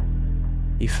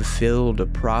 He fulfilled a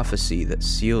prophecy that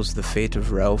seals the fate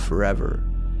of Rel forever.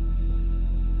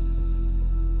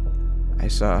 I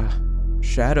saw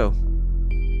Shadow,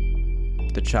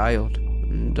 the child,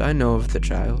 and I know of the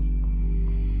child.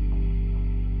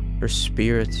 Her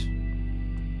spirit,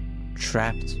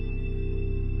 trapped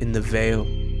in the veil,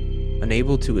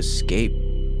 unable to escape,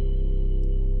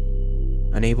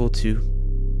 unable to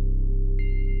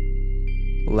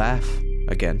laugh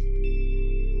again.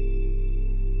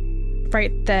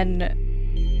 Right then,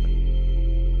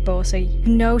 Bo will say,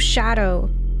 "You know Shadow.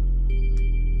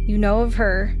 You know of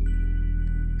her."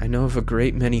 I know of a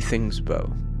great many things,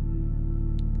 Bo.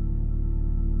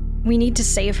 We need to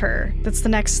save her. That's the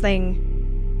next thing.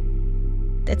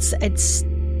 It's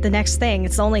the next thing.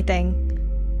 It's the only thing.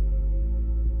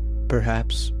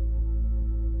 Perhaps.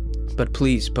 But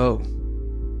please, Bo,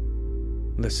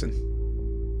 listen.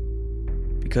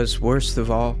 Because worst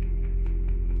of all,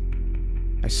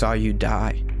 I saw you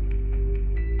die.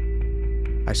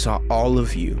 I saw all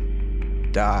of you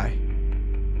die.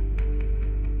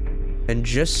 And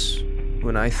just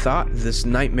when I thought this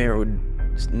nightmare would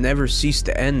never cease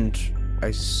to end, I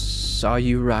saw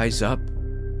you rise up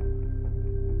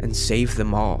and save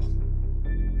them all.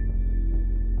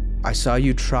 I saw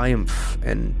you triumph,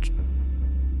 and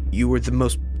you were the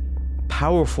most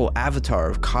powerful avatar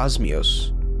of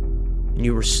Cosmos, and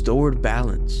you restored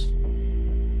balance.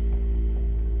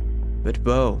 But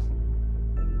Bo,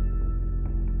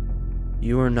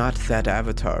 you are not that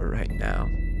avatar right now.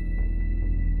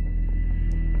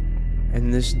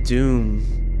 And this doom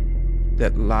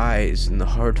that lies in the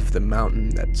heart of the mountain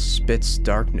that spits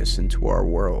darkness into our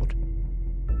world,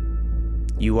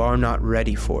 you are not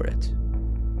ready for it.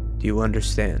 Do you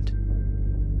understand?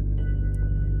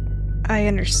 I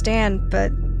understand,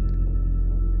 but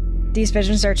these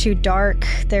visions are too dark.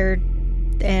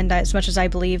 And as much as I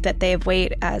believe that they have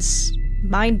weight as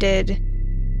mine did,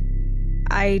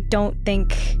 I don't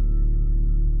think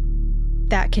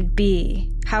that could be.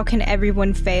 How can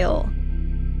everyone fail?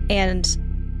 And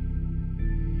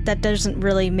that doesn't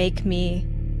really make me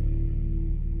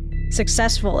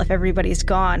successful if everybody's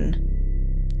gone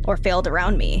or failed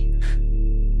around me.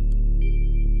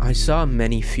 I saw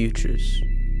many futures,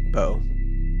 Bo,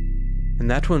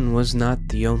 and that one was not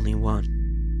the only one.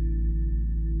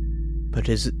 But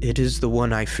it is the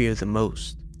one I fear the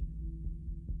most.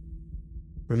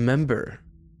 Remember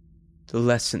the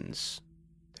lessons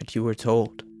that you were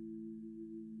told.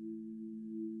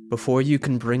 Before you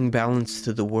can bring balance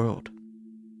to the world,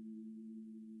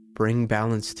 bring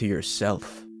balance to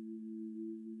yourself.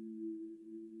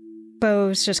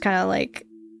 Bo's just kind of like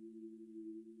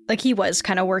he was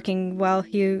kind of working while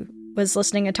he was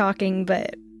listening and talking,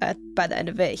 but by the end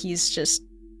of it, he's just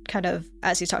kind of,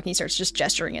 as he's talking, he starts just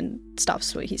gesturing and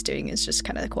stops what he's doing. Is just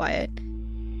kind of quiet.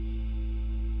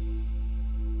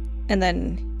 And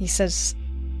then he says,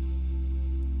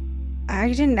 I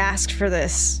didn't ask for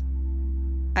this.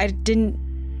 I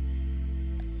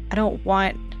don't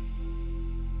want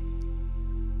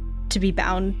to be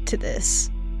bound to this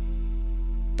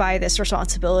by this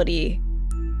responsibility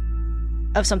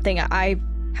of something I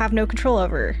have no control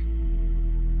over.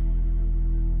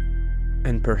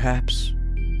 And perhaps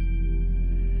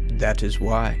that is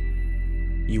why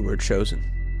you were chosen.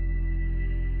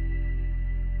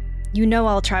 You know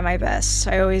I'll try my best.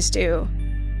 I always do.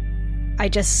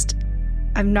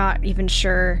 I'm not even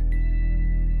sure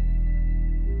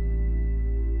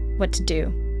what to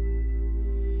do.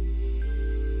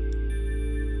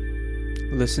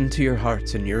 Listen to your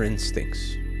heart and your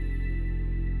instincts.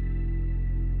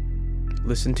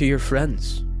 Listen to your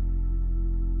friends.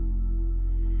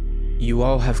 You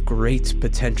all have great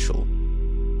potential.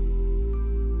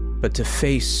 But to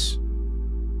face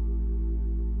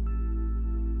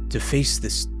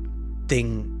this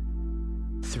thing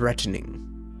threatening,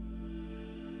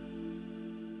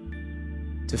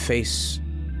 to face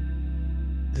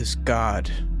this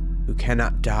god who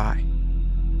cannot die,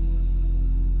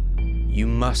 you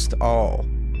must all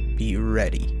be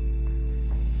ready.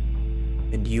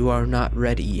 And you are not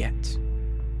ready yet.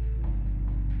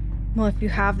 Well, if you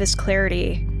have this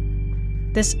clarity,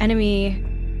 this enemy,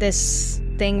 this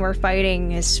thing we're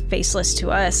fighting is faceless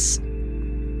to us.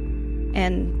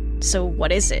 And so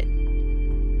what is it?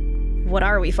 What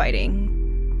are we fighting?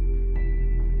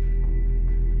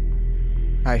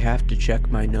 I have to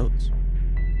check my notes.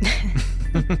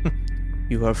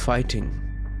 You are fighting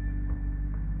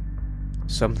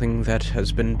something that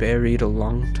has been buried a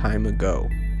long time ago.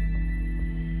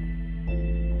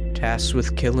 Tasked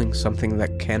with killing something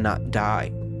that cannot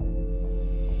die.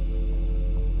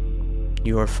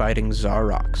 You are fighting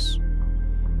Zarox,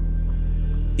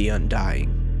 the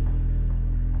Undying.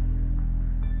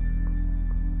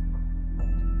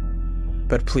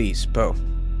 But please, Bo,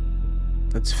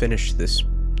 let's finish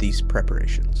these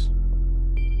preparations.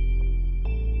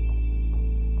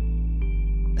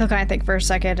 He'll kind of think for a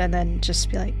second and then just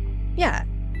be like, yeah.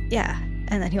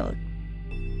 And then he'll,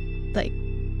 like,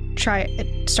 try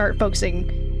and start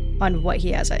focusing on what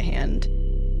he has at hand.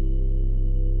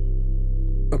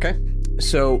 Okay.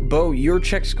 So, Bo, your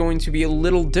check's going to be a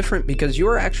little different because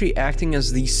you're actually acting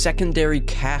as the secondary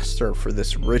caster for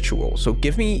this ritual. So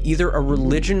give me either a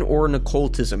religion or an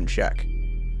occultism check.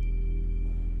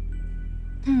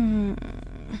 You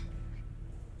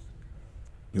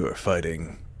are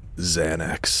fighting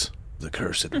Xanax, the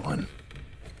cursed one.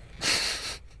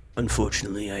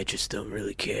 Unfortunately, I just don't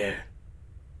really care.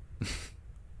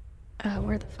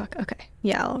 Where the fuck? Okay.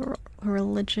 Yeah,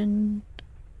 religion.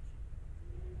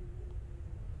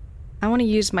 I want to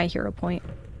use my hero point.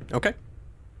 Okay.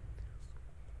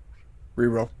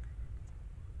 Reroll.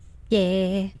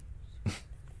 Yeah.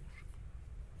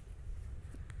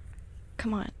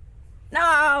 Come on.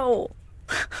 No!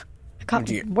 I got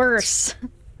worse.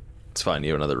 It's fine.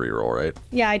 You have another reroll, right?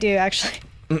 Yeah, I do, actually.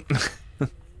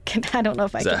 I don't know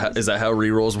if I can. Is that how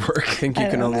rerolls work? I think you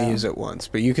can only use it once,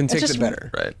 but you can take the better.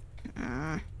 Right.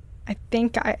 I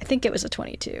think it was a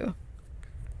 22.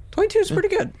 22 is pretty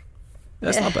good.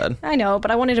 That's not bad. I know,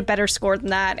 but I wanted a better score than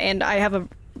that, and I have a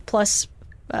plus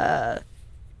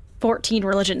 14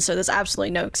 religion, so there's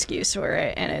absolutely no excuse for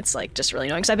it, and it's like just really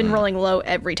annoying because I've been rolling low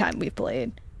every time we've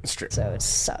played. That's true. So it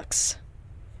sucks.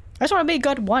 I just want to be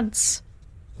good once.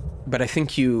 But I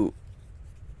think you're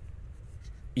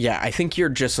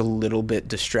just a little bit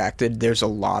distracted. There's a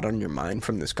lot on your mind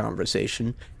from this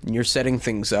conversation, and you're setting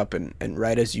things up, and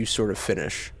right as you sort of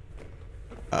finish,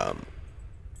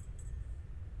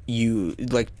 you,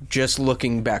 like, just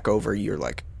looking back over, you're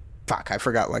like, fuck, I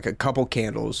forgot, like, a couple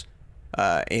candles,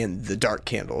 and the dark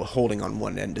candle holding on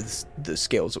one end of the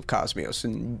scales of Cosmios,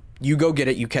 and you go get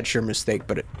it, you catch your mistake,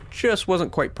 but it just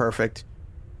wasn't quite perfect,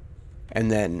 and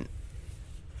then...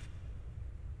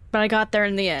 But I got there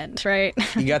in the end, right?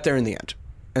 You got there in the end.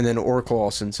 And then Oracle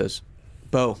Olsen says,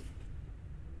 Bo,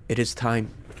 it is time.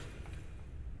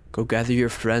 Go gather your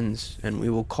friends, and we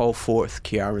will call forth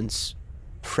Kiaran's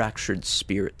fractured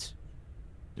spirit.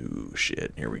 Ooh,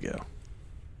 shit. Here we go.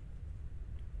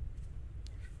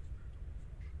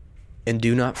 And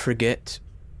do not forget,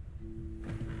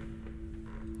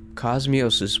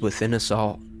 Cosmios is within us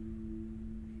all,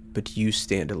 but you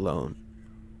stand alone.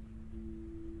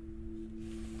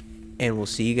 And we'll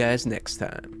see you guys next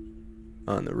time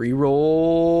on the Reroll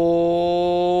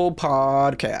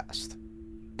Podcast.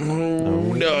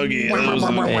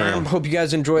 Hope you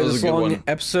guys enjoy this long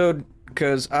episode,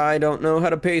 because I don't know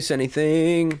how to pace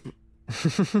anything.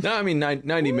 No, I mean,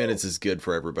 90 minutes is good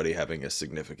for everybody having a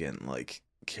significant, like,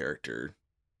 character.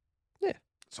 Yeah.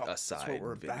 Aside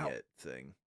vignette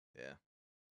thing. Yeah.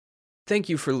 Thank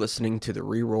you for listening to the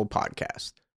Reroll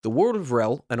Podcast. The world of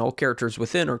Rel and all characters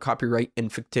within are copyright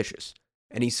and fictitious.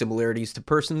 Any similarities to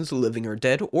persons, living or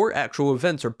dead, or actual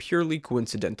events are purely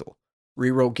coincidental.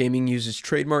 Reroll Gaming uses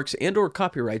trademarks and or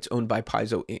copyrights owned by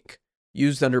Paizo Inc.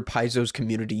 Used under Paizo's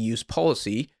community use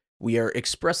policy, we are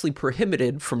expressly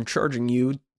prohibited from charging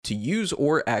you to use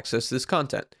or access this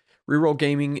content. Reroll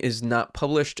Gaming is not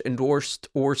published, endorsed,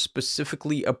 or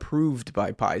specifically approved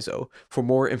by Paizo. For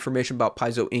more information about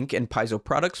Paizo Inc. and Paizo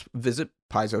products, visit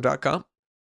paizo.com.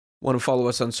 Want to follow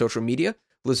us on social media,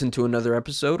 listen to another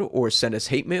episode, or send us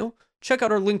hate mail? Check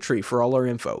out our Linktree for all our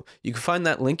info. You can find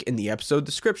that link in the episode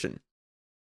description.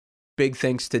 Big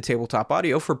thanks to Tabletop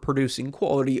Audio for producing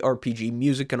quality RPG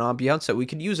music and ambiance that we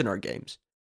could use in our games.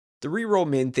 The Reroll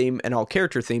main theme and all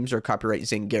character themes are copyright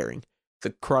Zane Gehring.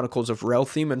 The Chronicles of Rel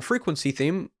theme and Frequency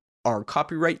theme are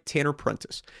copyright Tanner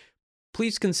Prentice.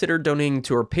 Please consider donating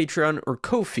to our Patreon or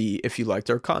Ko-fi if you liked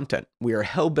our content. We are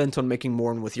hell-bent on making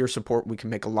more, and with your support, we can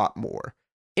make a lot more.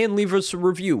 And leave us a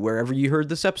review wherever you heard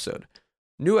this episode.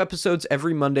 New episodes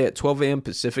every Monday at 12 a.m.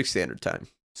 Pacific Standard Time.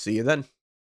 See you then.